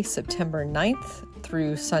Friday, September 9th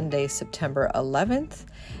through Sunday, September 11th.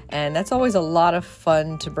 And that's always a lot of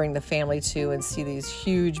fun to bring the family to and see these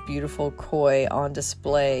huge, beautiful koi on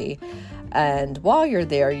display. And while you're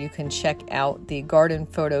there, you can check out the garden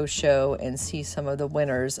photo show and see some of the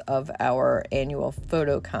winners of our annual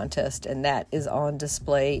photo contest. And that is on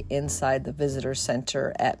display inside the visitor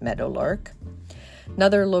center at Meadowlark.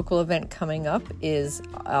 Another local event coming up is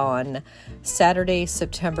on Saturday,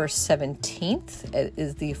 September 17th. It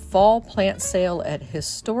is the fall plant sale at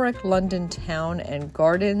historic London Town and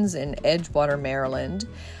Gardens in Edgewater, Maryland.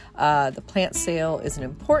 The plant sale is an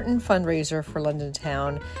important fundraiser for London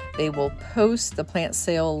Town. They will post the plant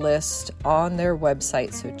sale list on their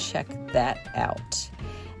website, so check that out.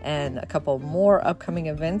 And a couple more upcoming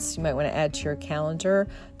events you might want to add to your calendar.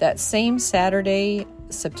 That same Saturday,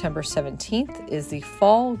 September 17th, is the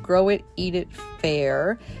Fall Grow It, Eat It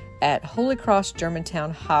Fair at Holy Cross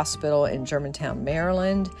Germantown Hospital in Germantown,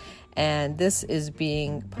 Maryland. And this is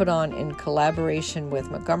being put on in collaboration with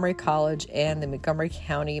Montgomery College and the Montgomery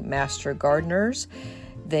County Master Gardeners.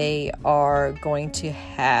 They are going to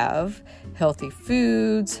have healthy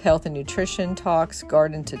foods, health and nutrition talks,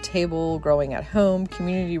 garden to table, growing at home,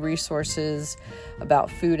 community resources about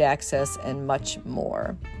food access, and much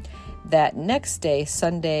more. That next day,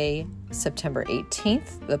 Sunday, September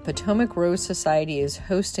 18th, the Potomac Rose Society is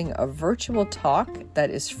hosting a virtual talk that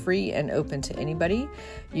is free and open to anybody.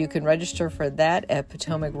 You can register for that at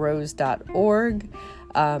potomacrose.org.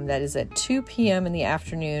 That is at 2 p.m. in the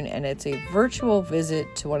afternoon, and it's a virtual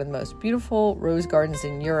visit to one of the most beautiful rose gardens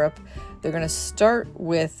in Europe. They're going to start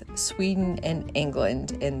with Sweden and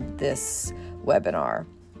England in this webinar.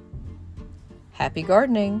 Happy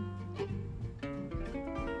gardening!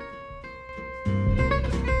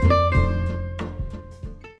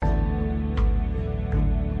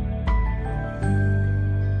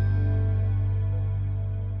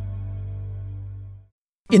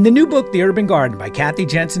 In the new book, The Urban Garden by Kathy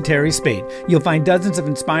Jensen Terry Spate, you'll find dozens of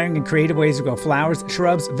inspiring and creative ways to grow flowers,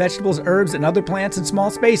 shrubs, vegetables, herbs, and other plants in small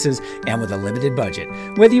spaces and with a limited budget.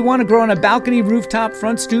 Whether you want to grow on a balcony, rooftop,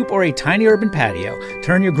 front stoop, or a tiny urban patio,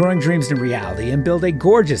 turn your growing dreams into reality and build a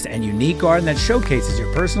gorgeous and unique garden that showcases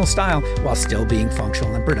your personal style while still being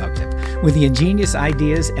functional and productive. With the ingenious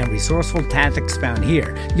ideas and resourceful tactics found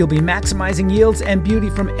here, you'll be maximizing yields and beauty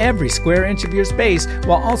from every square inch of your space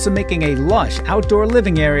while also making a lush outdoor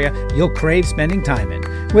living area you'll crave spending time in.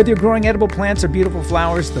 Whether you're growing edible plants or beautiful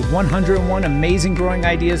flowers, the 101 amazing growing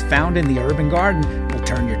ideas found in the urban garden will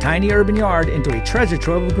turn your tiny urban yard into a treasure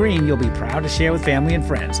trove of green you'll be proud to share with family and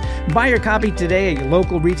friends. Buy your copy today at your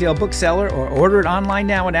local retail bookseller or order it online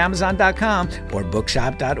now at Amazon.com or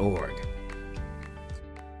bookshop.org.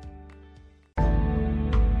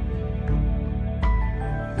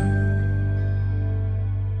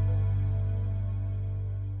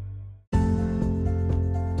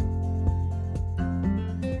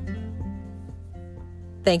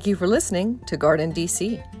 Thank you for listening to Garden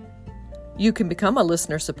DC. You can become a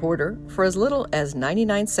listener supporter for as little as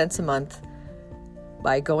 99 cents a month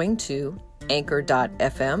by going to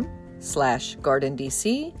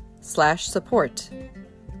anchor.fm/gardendc/support.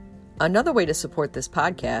 Another way to support this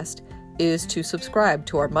podcast is to subscribe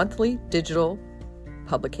to our monthly digital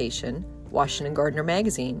publication, Washington Gardener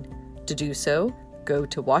Magazine. To do so, go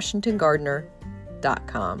to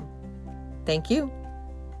washingtongardener.com. Thank you.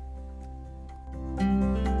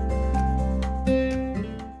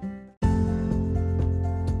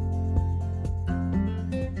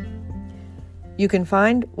 You can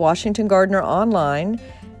find Washington Gardener online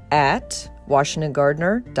at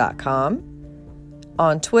washingtongardener.com,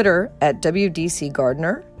 on Twitter at WDC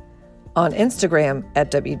Gardener, on Instagram at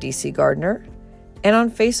WDC Gardener, and on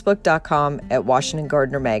Facebook.com at Washington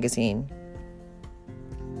Gardener Magazine.